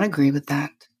cannot agree with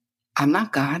that. I'm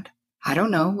not God. I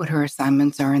don't know what her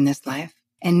assignments are in this life.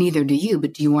 And neither do you,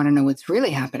 but do you want to know what's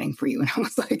really happening for you? And I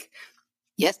was like,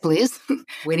 yes, please.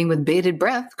 Waiting with bated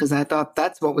breath because I thought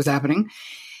that's what was happening.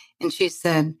 And she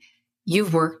said,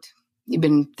 you've been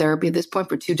in therapy at this point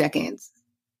for 2 decades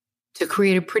to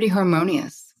create a pretty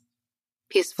harmonious,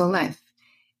 peaceful life.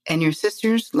 And your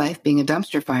sister's life being a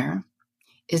dumpster fire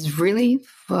is really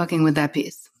fucking with that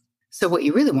piece. So what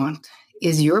you really want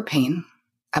is your pain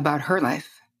about her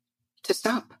life to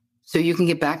stop so you can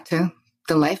get back to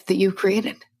the life that you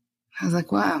created. I was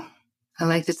like, wow, I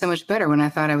liked it so much better when I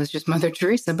thought I was just Mother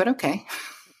Teresa, but okay.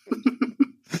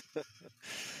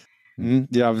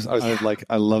 Yeah,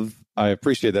 I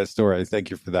appreciate that story. Thank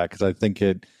you for that because I think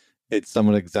it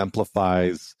somewhat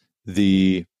exemplifies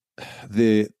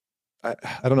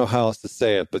I don't know how else to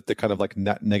say it, but the kind of like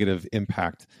negative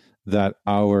impact that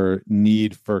our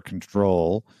need for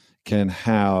control can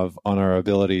have on our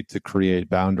ability to create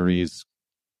boundaries,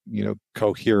 you know,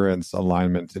 coherence,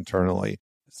 alignment internally.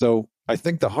 So I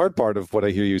think the hard part of what I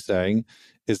hear you saying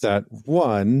is that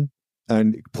one,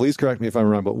 and please correct me if I'm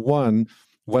wrong, but one,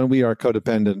 when we are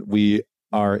codependent, we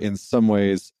are in some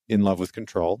ways in love with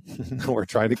control. We're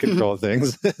trying to control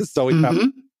things. So we have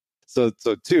So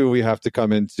two, we have to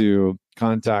come into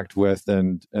contact with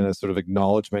and a sort of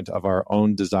acknowledgement of our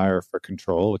own desire for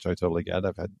control, which I totally get.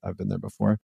 I've been there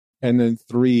before. And then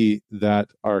 3, that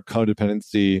our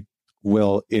codependency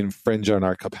will infringe on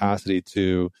our capacity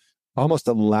to almost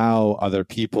allow other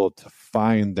people to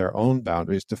find their own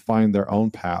boundaries, to find their own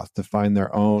path, to find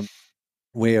their own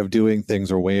way of doing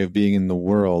things or way of being in the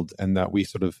world, and that we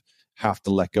sort of have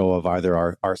to let go of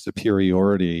either our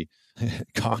superiority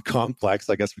complex,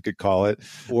 I guess we could call it,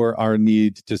 or our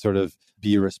need to sort of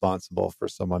be responsible for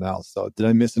someone else. So did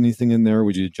I miss anything in there?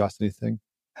 Would you adjust anything?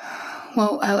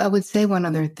 Well, I would say one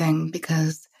other thing,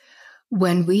 because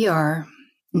when we are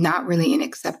not really in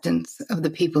acceptance of the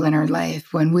people in our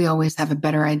life, when we always have a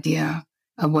better idea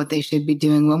of what they should be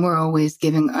doing, when we're always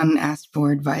giving unasked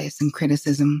for advice and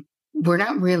criticism, we're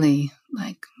not really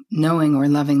like knowing or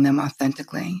loving them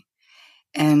authentically.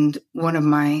 And one of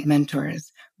my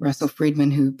mentors, Russell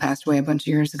Friedman, who passed away a bunch of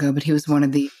years ago, but he was one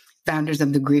of the founders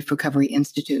of the Grief Recovery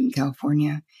Institute in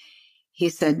California. He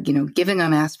said, giving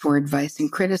unasked for advice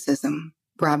and criticism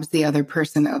robs the other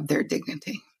person of their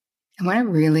dignity. And when I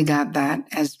really got that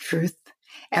as truth,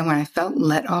 and when I felt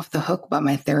let off the hook by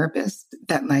my therapist,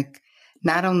 that like,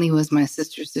 not only was my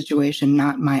sister's situation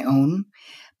not my own,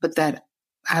 but that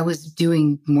I was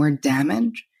doing more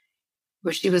damage,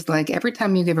 where she was like, every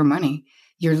time you give her money,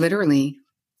 you're literally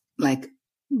like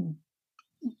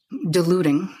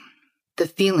diluting the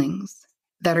feelings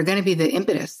that are going to be the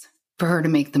impetus for her to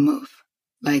make the move.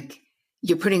 Like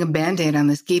you're putting a Band-Aid on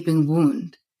this gaping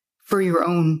wound for your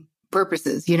own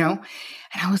purposes, And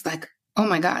I was like, oh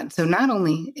my God. So not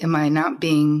only am I not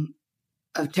being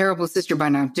a terrible sister by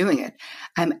not doing it,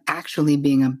 I'm actually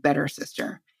being a better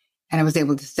sister. And I was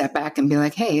able to step back and be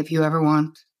like, hey, if you ever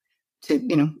want to,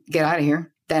 get out of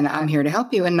here, then I'm here to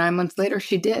help you. And 9 months later,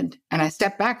 she did. And I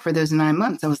stepped back for those 9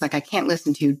 months. I was like, I can't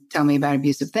listen to you tell me about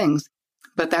abusive things.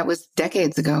 But that was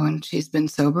decades ago. And she's been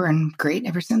sober and great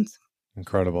ever since.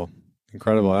 Incredible.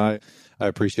 I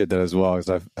appreciate that as well, because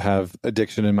I have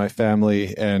addiction in my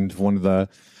family. And one of the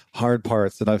hard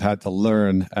parts that I've had to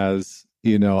learn as,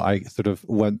 I sort of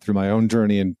went through my own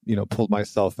journey and, pulled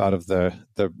myself out of the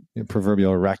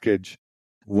proverbial wreckage,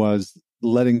 was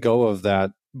letting go of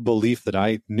that belief that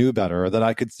I knew better, or that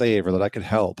I could save, or that I could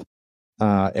help,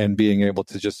 and being able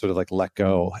to just sort of like let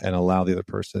go and allow the other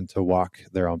person to walk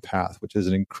their own path, which is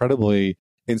an incredibly,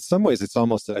 in some ways, it's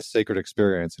almost a sacred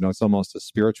experience. It's almost a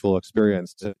spiritual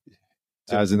experience.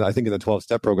 As in, I think in the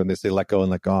 12-step program, they say, let go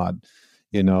and let God,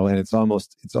 and it's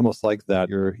almost like that.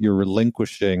 You're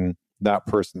relinquishing that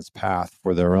person's path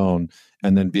for their own,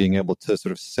 and then being able to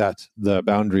sort of set the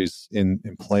boundaries in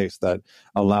place that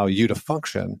allow you to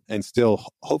function and still,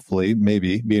 hopefully,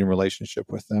 maybe be in relationship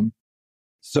with them.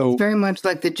 So it's very much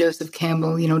like the Joseph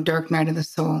Campbell, Dark Night of the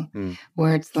Soul,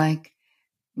 where it's like,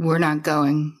 we're not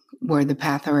going where the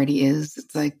path already is.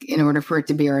 It's like, in order for it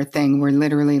to be our thing, we're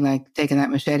literally like taking that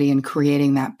machete and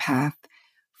creating that path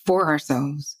for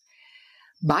ourselves,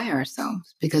 by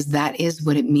ourselves, because that is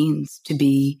what it means to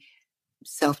be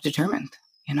self-determined,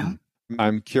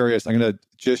 I'm curious. I'm going to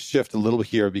just shift a little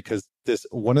here, because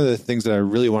one of the things that I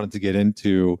really wanted to get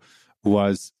into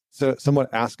was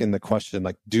somewhat asking the question,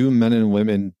 like, do men and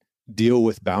women deal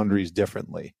with boundaries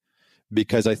differently?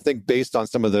 Because I think based on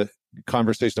some of the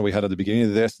conversation that we had at the beginning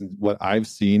of this, and what I've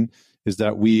seen is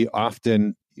that we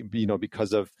often,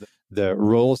 because of the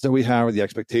roles that we have, or the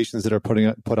expectations that are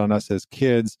put on us as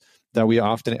kids, that we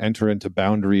often enter into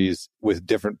boundaries with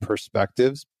different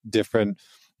perspectives, different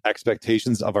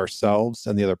expectations of ourselves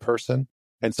and the other person.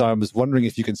 And so I was wondering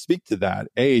if you can speak to that.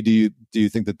 A, do you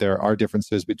think that there are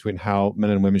differences between how men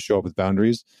and women show up with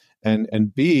boundaries?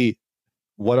 And B,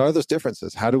 what are those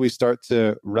differences? How do we start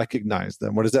to recognize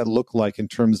them? What does that look like in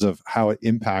terms of how it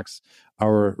impacts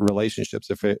our relationships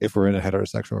if we're in a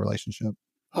heterosexual relationship?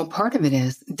 Well, part of it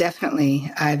is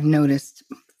definitely, I've noticed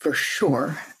for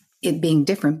sure, it being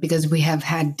different because we have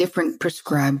had different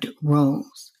prescribed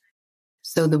roles.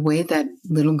 So the way that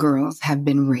little girls have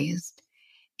been raised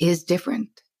is different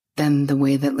than the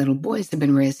way that little boys have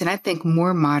been raised. And I think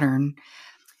more modern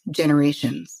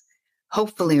generations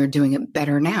hopefully are doing it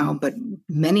better now. But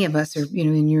many of us are,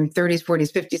 in your 30s,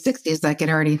 40s, 50s, 60s, like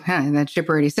that ship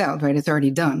already sailed, right? It's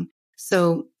already done.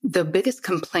 So the biggest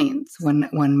complaints when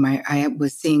I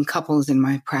was seeing couples in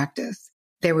my practice,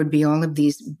 there would be all of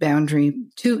these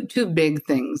two big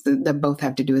things that both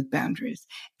have to do with boundaries.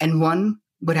 And one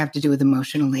would have to do with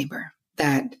emotional labor,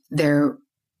 that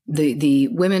the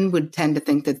women would tend to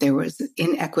think that there was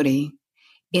inequity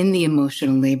in the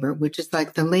emotional labor, which is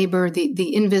like the labor,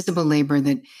 the invisible labor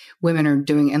that women are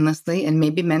doing endlessly, and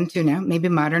maybe men too now, maybe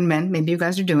modern men, maybe you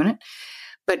guys are doing it,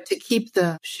 but to keep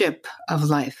the ship of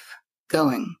life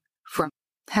going, from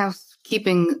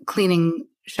housekeeping, cleaning,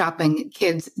 shopping,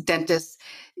 kids, dentists,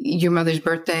 your mother's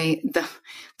birthday,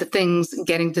 the things,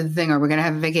 getting to the thing, are we going to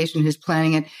have a vacation, who's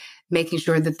planning it, making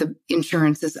sure that the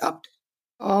insurance is up,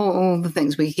 all the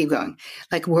things, we keep going.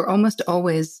 Like, we're almost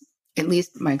always, at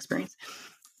least my experience,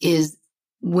 is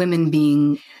women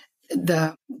being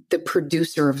the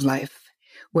producer of life,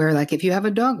 where like if you have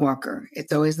a dog walker,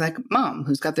 it's always like mom,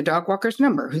 who's got the dog walker's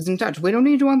number, who's in touch. We don't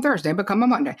need you on Thursday, but come on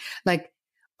Monday. Like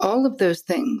all of those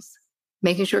things,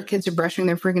 making sure kids are brushing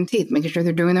their friggin' teeth, making sure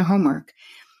they're doing their homework.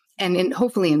 And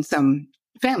hopefully in some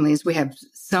families, we have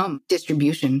some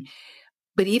distribution.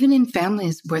 But even in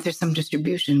families where there's some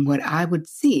distribution, what I would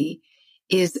see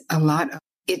is a lot of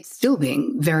it still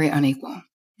being very unequal.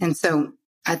 And so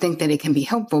I think that it can be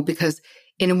helpful because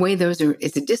in a way,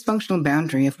 it's a dysfunctional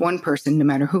boundary if one person, no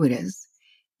matter who it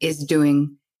is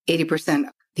doing 80%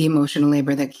 the emotional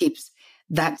labor that keeps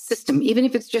that system, even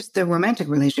if it's just the romantic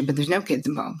relationship, but there's no kids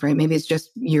involved, right? Maybe it's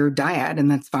just your dyad and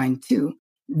that's fine too.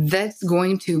 That's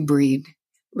going to breed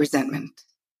resentment.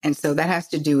 And so that has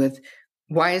to do with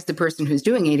why is the person who's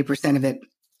doing 80% of it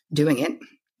doing it?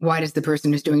 Why does the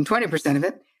person who's doing 20% of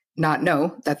it not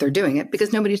know that they're doing it?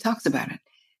 Because nobody talks about it.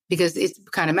 Because it's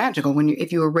kind of magical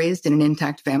if you were raised in an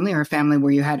intact family or a family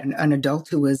where you had an adult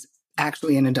who was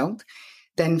actually an adult,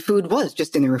 then food was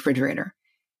just in the refrigerator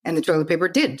and the toilet paper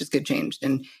did just get changed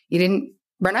and you didn't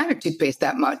run out of toothpaste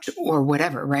that much or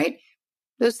whatever, right?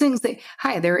 Those things,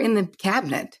 they're in the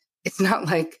cabinet. It's not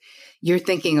like you're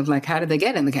thinking of like, how did they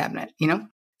get in the cabinet, you know?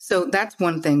 So that's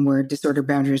one thing where disordered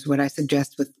boundaries, what I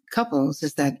suggest with couples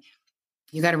is that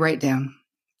you got to write down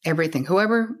everything.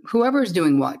 Whoever is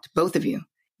doing what, both of you,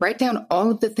 write down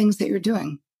all of the things that you're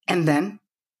doing and then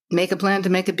make a plan to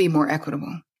make it be more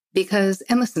equitable. Because,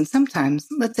 and listen, sometimes,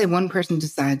 let's say one person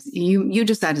decides, you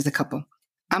decide as a couple,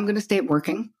 I'm going to stay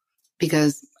working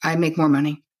because I make more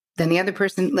money than the other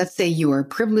person. Let's say you are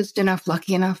privileged enough,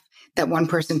 lucky enough that one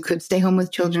person could stay home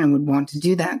with children and would want to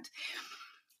do that.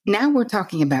 Now we're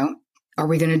talking about, are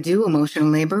we going to do emotional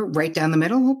labor right down the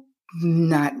middle?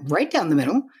 Not right down the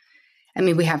middle. I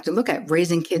mean, we have to look at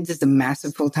raising kids as a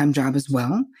massive full-time job as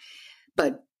well.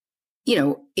 But, you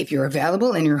know, if you're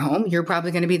available in your home, you're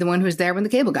probably going to be the one who's there when the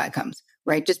cable guy comes,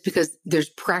 right? Just because there's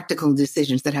practical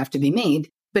decisions that have to be made.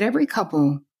 But every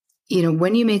couple, you know,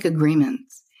 when you make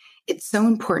agreements, it's so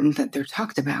important that they're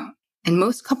talked about. And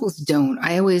most couples don't.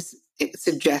 I always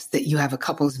suggest that you have a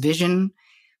couple's vision,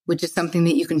 which is something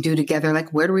that you can do together. Like,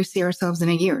 where do we see ourselves in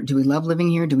a year? Do we love living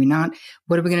here? Do we not?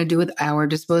 What are we going to do with our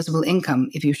disposable income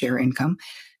if you share income?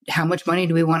 How much money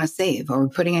do we want to save? Are we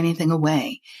putting anything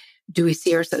away? Do we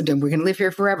see ourselves, we're going to live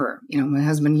here forever? You know, my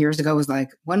husband years ago was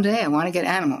like, one day I want to get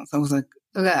animals. I was like,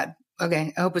 oh God,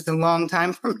 okay. I hope it's a long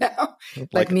time from now.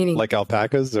 Like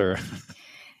alpacas or?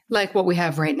 Like what we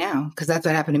have right now, because that's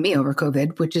what happened to me over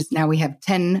COVID, which is now we have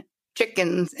 10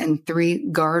 chickens and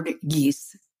 3 guard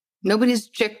geese. Nobody's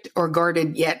chicked or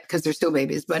guarded yet because they're still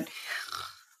babies, but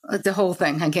it's a whole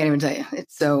thing. I can't even tell you.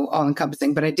 It's so all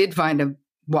encompassing, but I did find a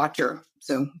watcher.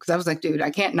 So, because I was like, dude,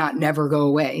 I can't not never go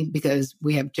away because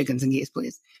we have chickens and geese,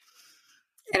 please.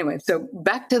 Anyway, so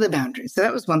back to the boundaries. So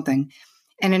that was one thing.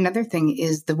 And another thing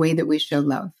is the way that we show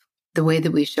love, the way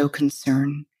that we show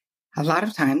concern. A lot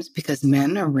of times, because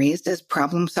men are raised as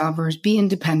problem solvers, be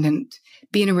independent,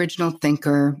 be an original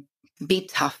thinker, be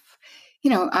tough. You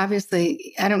know,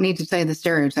 obviously, I don't need to tell you the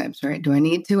stereotypes, right? Do I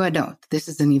need to? I don't. This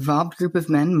is an evolved group of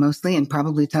men mostly, and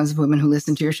probably tons of women who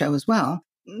listen to your show as well.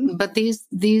 But these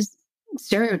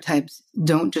stereotypes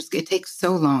it takes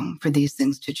so long for these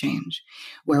things to change,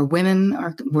 where we're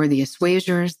the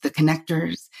assuagers, the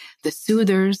connectors, the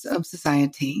soothers of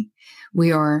society.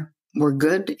 We're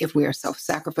good if we are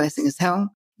self-sacrificing as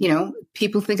hell. You know,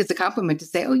 people think it's a compliment to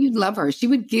say, oh, you'd love her.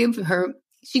 She'd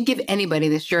give anybody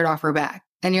this shirt off her back.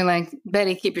 And you're like,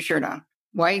 Betty, keep your shirt on.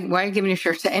 Why are you giving your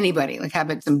shirt to anybody? Like,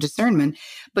 have some discernment.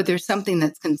 But there's something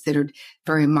that's considered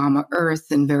very mama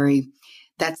earth and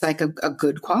that's like a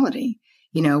good quality,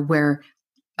 you know, where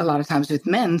a lot of times with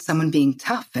men, someone being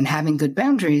tough and having good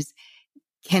boundaries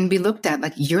can be looked at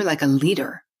like you're like a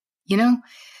leader, you know?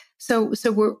 So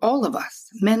we're all of us,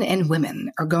 men and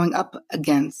women, are going up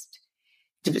against,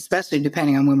 especially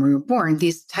depending on when we were born,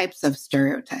 these types of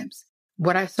stereotypes.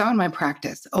 What I saw in my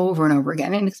practice over and over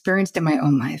again and experienced in my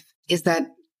own life is that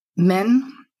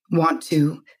men want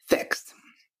to fix,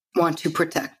 want to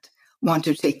protect, want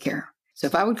to take care. So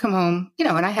if I would come home, you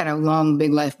know, and I had a long,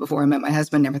 big life before I met my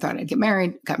husband, never thought I'd get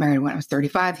married, got married when I was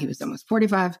 35. He was almost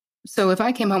 45. So if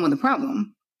I came home with a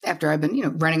problem after I've been, you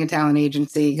know, running a talent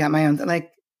agency, got my own,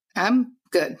 like, I'm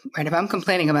good, right? If I'm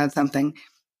complaining about something,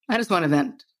 I just want to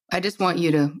vent. I just want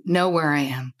you to know where I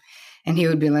am. And he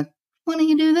would be like, why don't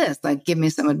you do this? Like, give me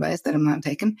some advice that I'm not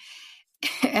taking.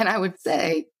 And I would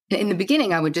say, in the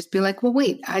beginning, I would just be like, well,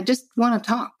 wait, I just want to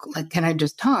talk. Like, can I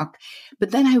just talk?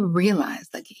 But then I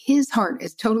realized, like, his heart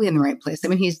is totally in the right place. I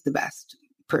mean, he's the best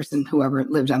person who ever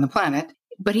lived on the planet,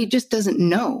 but he just doesn't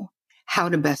know how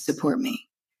to best support me.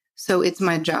 So it's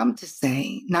my job to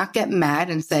say, not get mad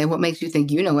and say, what makes you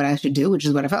think you know what I should do, which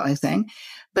is what I felt like saying,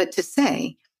 but to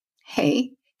say,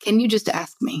 hey, can you just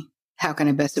ask me, how can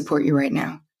I best support you right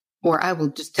now? Or I will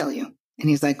just tell you. And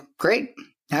he's like, great.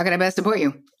 How can I best support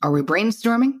you? Are we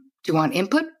brainstorming? Do you want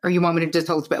input or you want me to just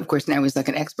hold space? Of course, now he's like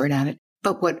an expert at it.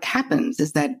 But what happens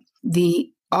is that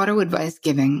the auto advice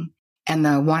giving and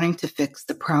the wanting to fix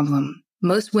the problem,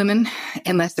 most women,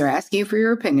 unless they're asking you for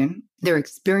your opinion, their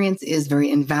experience is very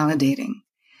invalidating.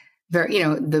 Very,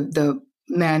 the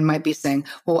man might be saying,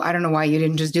 well, I don't know why you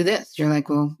didn't just do this. You're like,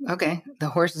 well, okay, the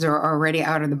horses are already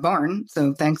out of the barn.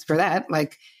 So thanks for that.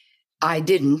 Like, I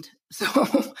didn't.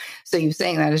 So you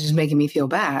saying that is just making me feel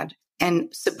bad.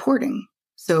 And supporting.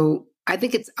 So I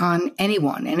think it's on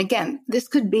anyone. And again, this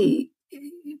could be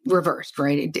reversed,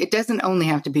 right? It doesn't only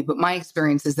have to be, but my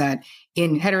experience is that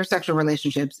in heterosexual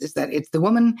relationships is that it's the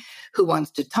woman who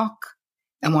wants to talk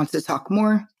and wants to talk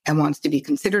more and wants to be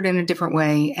considered in a different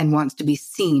way and wants to be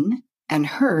seen and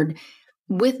heard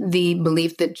with the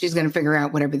belief that she's going to figure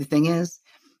out whatever the thing is.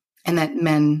 And that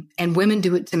men and women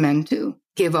do it to men too,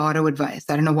 give auto advice.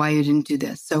 I don't know why you didn't do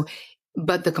this. So,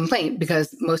 but the complaint,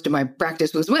 because most of my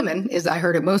practice was women, is I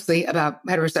heard it mostly about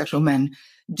heterosexual men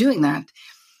doing that.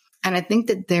 And I think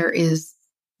that there is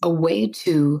a way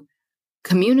to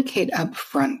communicate up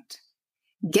front,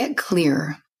 get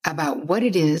clear about what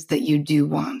it is that you do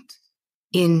want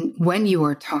in when you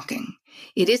are talking.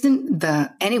 It isn't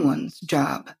anyone's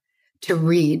job to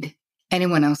read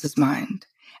anyone else's mind.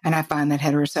 And I find that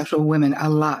heterosexual women a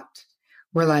lot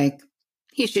were like,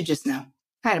 he should just know.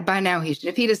 By now, he should.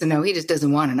 If he doesn't know, he just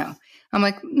doesn't want to know. I'm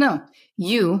like, no,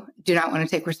 you do not want to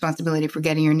take responsibility for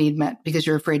getting your need met because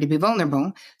you're afraid to be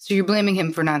vulnerable. So you're blaming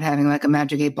him for not having like a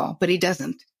magic 8-ball, but he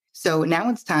doesn't. So now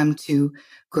it's time to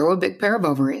grow a big pair of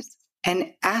ovaries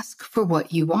and ask for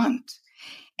what you want.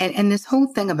 And this whole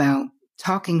thing about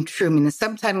talking true, I mean, the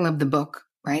subtitle of the book,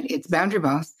 right? It's Boundary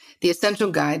Boss, the essential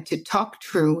guide to talk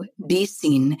true, be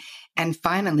seen, and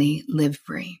finally live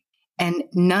free. And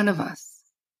none of us,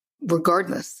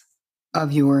 regardless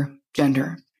of your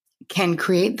gender, can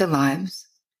create the lives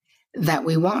that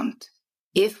we want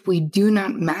if we do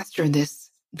not master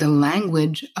the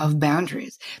language of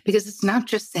boundaries. Because it's not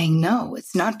just saying no.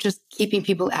 It's not just keeping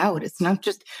people out. It's not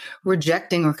just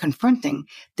rejecting or confronting.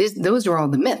 Those are all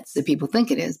the myths that people think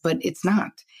it is, but it's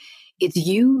not. It's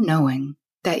you knowing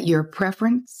that your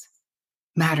preference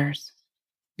matters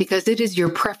because it is your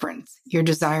preference, your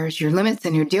desires, your limits,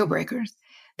 and your deal breakers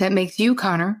that makes you,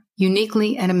 Connor,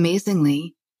 uniquely and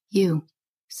amazingly you.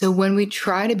 So when we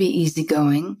try to be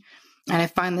easygoing, and I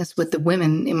find this with the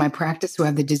women in my practice who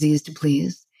have the disease to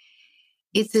please,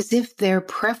 it's as if their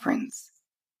preference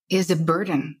is a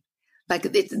burden. Like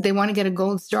they want to get a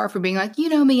gold star for being like,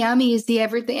 me, I'm easy,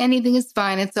 everything, anything is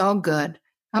fine, it's all good.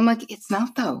 I'm like, it's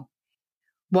not though.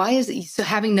 Why is it so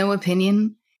having no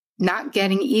opinion, not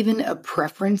getting even a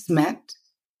preference met,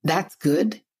 that's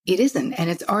good? It isn't. And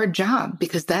it's our job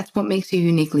because that's what makes you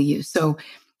uniquely you. So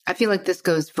I feel like this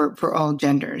goes for all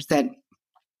genders, that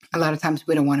a lot of times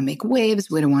we don't want to make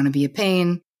waves. We don't want to be a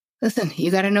pain. Listen,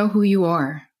 you got to know who you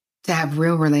are to have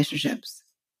real relationships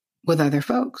with other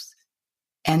folks.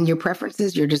 And your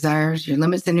preferences, your desires, your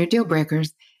limits, and your deal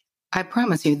breakers, I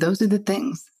promise you, those are the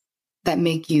things that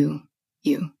make you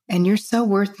you. And you're so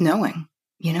worth knowing,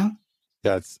 Yeah,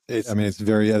 I think it's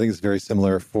very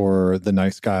similar for the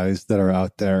nice guys that are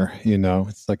out there.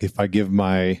 It's like if I give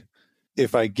my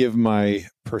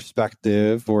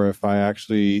perspective or if I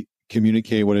actually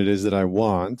communicate what it is that I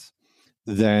want,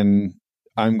 then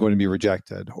I'm going to be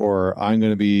rejected or I'm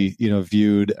going to be,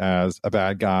 viewed as a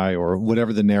bad guy or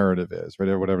whatever the narrative is, right?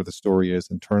 Or whatever the story is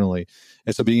internally.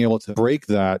 And so being able to break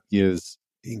that is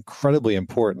incredibly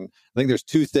important. I think there's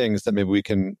two things that maybe we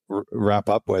can wrap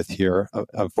up with here,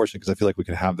 unfortunately, because I feel like we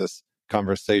could have this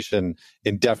conversation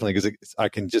indefinitely because I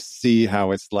can just see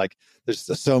how it's like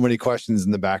there's so many questions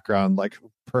in the background like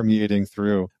permeating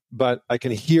through. But I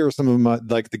can hear some of my,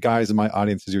 like the guys in my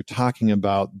audience as you're talking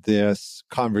about this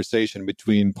conversation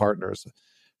between partners.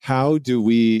 How do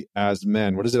we as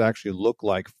men, what does it actually look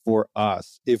like for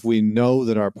us if we know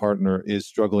that our partner is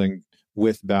struggling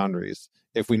with boundaries?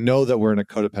 If we know that we're in a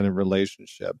codependent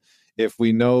relationship, if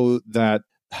we know that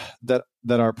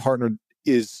our partner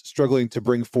is struggling to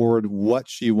bring forward what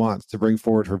she wants, to bring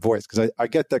forward her voice. Because I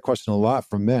get that question a lot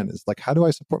from men. It's like, how do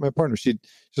I support my partner? She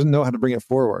doesn't know how to bring it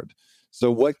forward.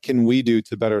 So what can we do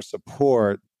to better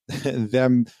support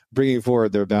them bringing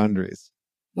forward their boundaries?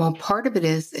 Well, part of it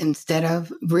is instead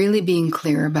of really being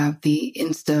clear about the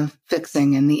Insta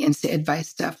fixing and the Insta advice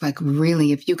stuff, like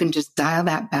really, if you can just dial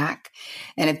that back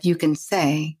and if you can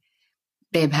say,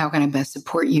 babe, how can I best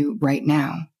support you right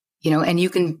now? And you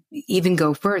can even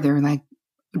go further. Like,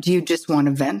 do you just want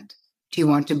to vent? Do you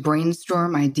want to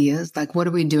brainstorm ideas? Like, what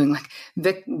are we doing? Like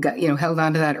Vic got, held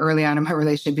on to that early on in my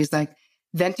relationship. He's like,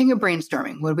 venting or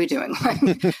brainstorming? What are we doing?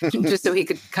 Like, just so he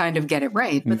could kind of get it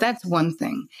right. But that's one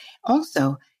thing.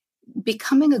 Also,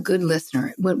 becoming a good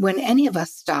listener. When any of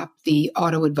us stop the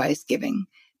auto advice giving,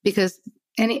 because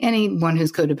anyone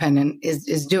who's codependent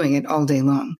is doing it all day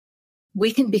long,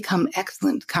 we can become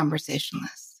excellent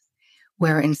conversationalists,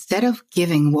 where instead of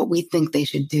giving what we think they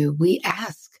should do, we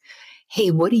ask,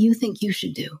 hey, what do you think you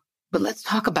should do? But let's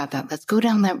talk about that. Let's go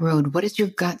down that road. What does your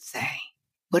gut say?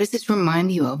 What does this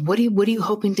remind you of? What are you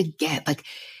hoping to get? Like,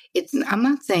 I'm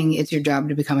not saying it's your job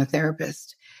to become a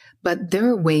therapist, but there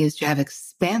are ways to have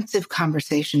expansive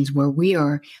conversations where we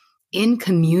are in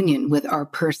communion with our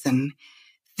person,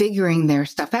 figuring their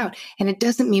stuff out. And it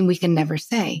doesn't mean we can never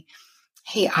say,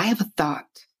 hey, I have a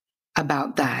thought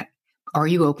about that. Are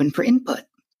you open for input?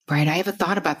 Right? I have a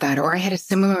thought about that, or I had a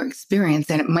similar experience,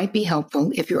 and it might be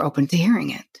helpful if you're open to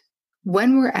hearing it.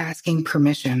 When we're asking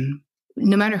permission,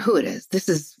 no matter who it is, this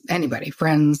is anybody,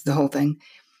 friends, the whole thing,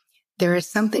 there is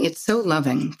something, it's so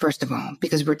loving, first of all,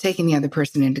 because we're taking the other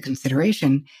person into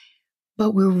consideration,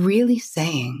 but we're really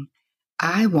saying,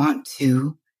 I want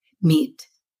to meet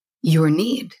your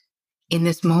need in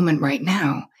this moment right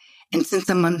now. And since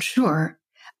I'm unsure,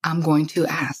 I'm going to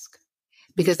ask.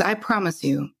 Because I promise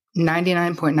you,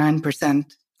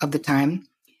 99.9% of the time,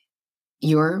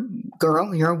 your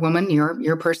girl, your woman,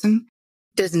 your person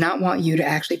does not want you to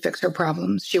actually fix her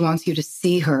problems. She wants you to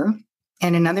see her.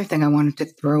 And another thing I wanted to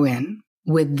throw in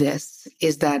with this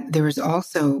is that there is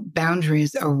also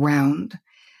boundaries around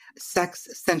sex,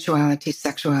 sensuality,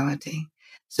 sexuality.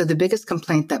 So the biggest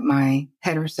complaint that my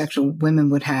heterosexual women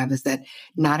would have is that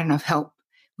not enough help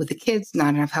with the kids,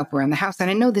 not enough help around the house. And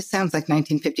I know this sounds like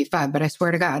 1955, but I swear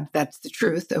to God, that's the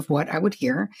truth of what I would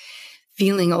hear,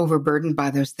 feeling overburdened by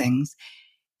those things.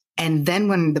 And then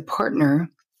when the partner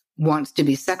wants to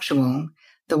be sexual,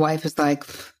 the wife is like,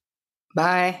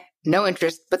 bye, no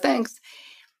interest, but thanks.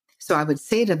 So I would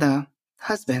say to the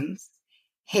husbands,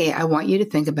 hey, I want you to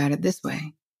think about it this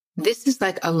way. This is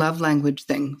like a love language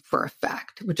thing for a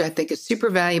fact, which I think is super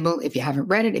valuable. If you haven't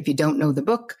read it, if you don't know the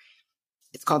book,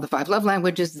 it's called The 5 Love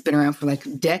Languages. It's been around for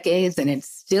like decades and it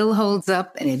still holds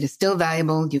up and it is still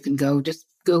valuable. You can go just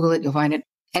Google it. You'll find it.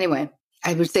 Anyway,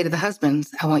 I would say to the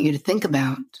husbands, I want you to think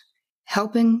about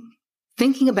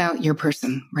thinking about your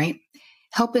person, right?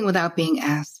 Helping without being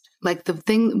asked. Like the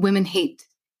thing women hate,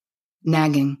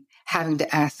 nagging, having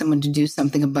to ask someone to do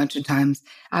something a bunch of times.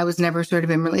 I was never sort of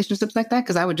in relationships like that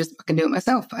because I would just fucking do it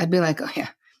myself. I'd be like, oh yeah,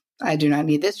 I do not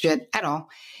need this shit at all.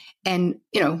 And,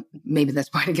 maybe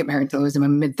that's why I didn't get married until I was in my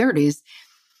mid-30s.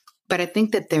 But I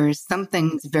think that there is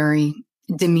something very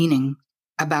demeaning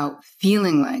about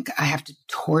feeling like I have to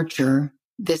torture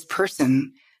this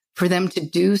person for them to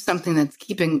do something that's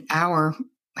keeping our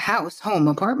house, home,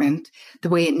 apartment the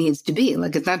way it needs to be.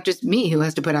 Like, it's not just me who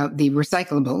has to put out the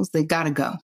recyclables. They got to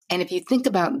go. And if you think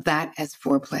about that as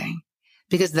foreplay,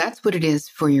 because that's what it is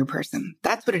for your person,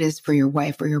 that's what it is for your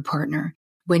wife or your partner.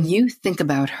 When you think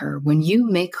about her, when you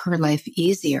make her life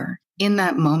easier in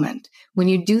that moment, when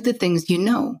you do the things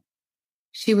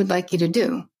she would like you to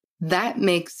do, that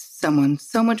makes someone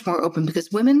so much more open.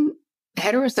 Because women,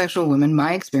 heterosexual women,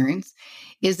 my experience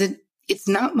is that it's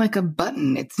not like a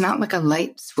button. It's not like a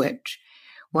light switch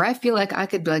where I feel like I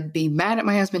could be mad at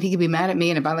my husband. He could be mad at me.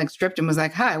 And if I stripped him, was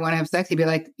like, hi, I want to have sex. He'd be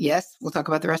like, yes, we'll talk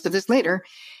about the rest of this later.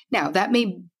 Now that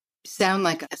may sound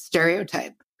like a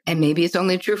stereotype. And maybe it's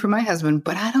only true for my husband,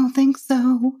 but I don't think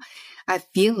so. I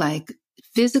feel like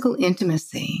physical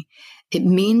intimacy, it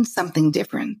means something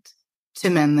different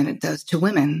to men than it does to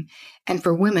women. And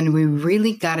for women, we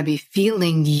really got to be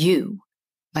feeling you.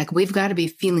 Like we've got to be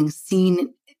feeling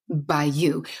seen by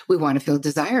you. We want to feel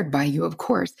desired by you, of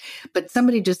course. But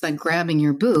somebody just like grabbing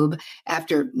your boob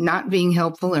after not being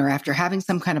helpful or after having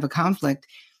some kind of a conflict,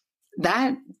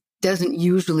 that doesn't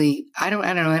usually, I don't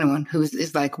know anyone who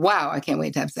is like, wow, I can't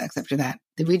wait to have sex after that.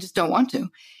 We just don't want to.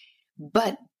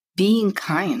 But being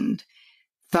kind,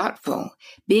 thoughtful,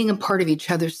 being a part of each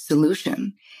other's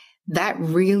solution, that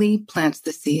really plants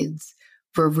the seeds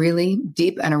for really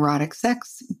deep and erotic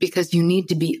sex, because you need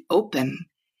to be open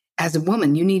as a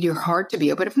woman. You need your heart to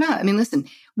be open. If not, listen,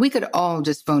 we could all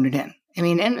just phone it in. And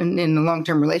in a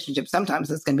long-term relationship, sometimes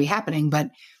that's going to be happening. But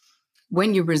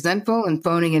when you're resentful and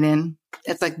phoning it in,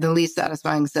 it's like the least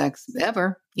satisfying sex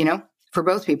ever, for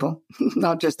both people,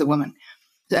 not just the woman.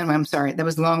 So anyway, I'm sorry. That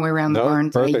was a long way around the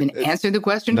barn to even answer the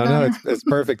question. No, it's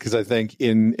perfect, because I think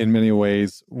in many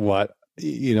ways, what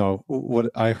what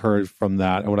I heard from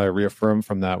that and what I reaffirmed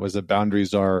from that was that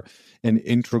boundaries are an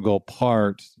integral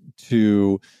part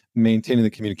to maintaining the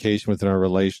communication within our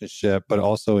relationship, but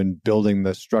also in building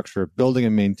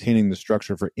and maintaining the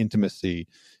structure for intimacy,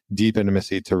 deep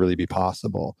intimacy, to really be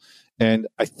possible. And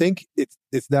I think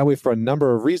it's that way for a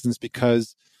number of reasons,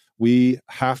 because we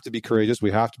have to be courageous.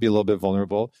 We have to be a little bit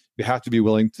vulnerable. We have to be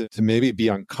willing to maybe be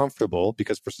uncomfortable,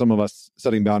 because for some of us,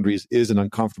 setting boundaries is an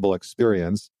uncomfortable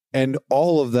experience. And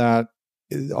all of that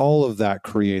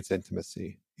creates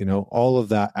intimacy. All of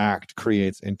that act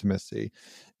creates intimacy.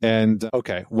 And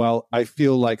okay, well, I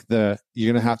feel like you're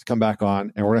going to have to come back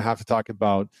on, and we're going to have to talk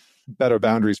about better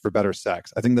boundaries for better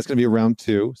sex. I think that's going to be round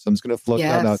 2. So I'm just going to float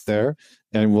that out there,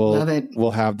 and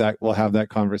we'll have that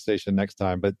conversation next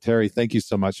time. But Terri, thank you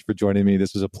so much for joining me.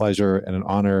 This was a pleasure and an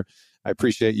honor. I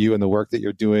appreciate you and the work that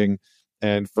you're doing.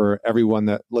 And for everyone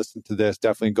that listened to this,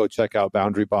 definitely go check out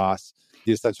Boundary Boss,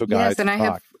 the essential guide. Yes, and I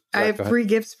have free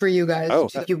gifts for you guys.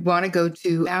 If you want to go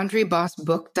to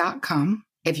boundarybossbook.com.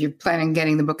 If you're planning on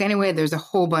getting the book anyway, there's a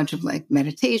whole bunch of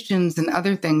meditations and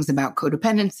other things about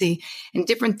codependency and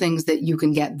different things that you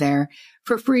can get there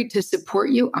for free to support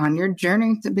you on your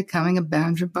journey to becoming a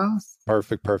boundary boss.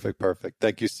 Perfect.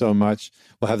 Thank you so much.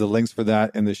 We'll have the links for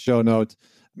that in the show notes.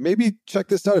 Maybe check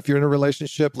this out. If you're in a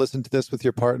relationship, listen to this with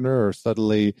your partner, or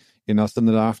subtly, send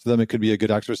it off to them. It could be a good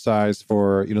exercise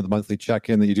for, the monthly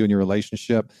check-in that you do in your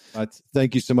relationship. But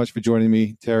thank you so much for joining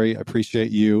me, Terri. I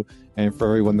appreciate you. And for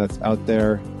everyone that's out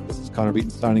there, this is Connor Beaton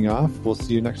signing off. We'll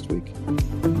see you next week.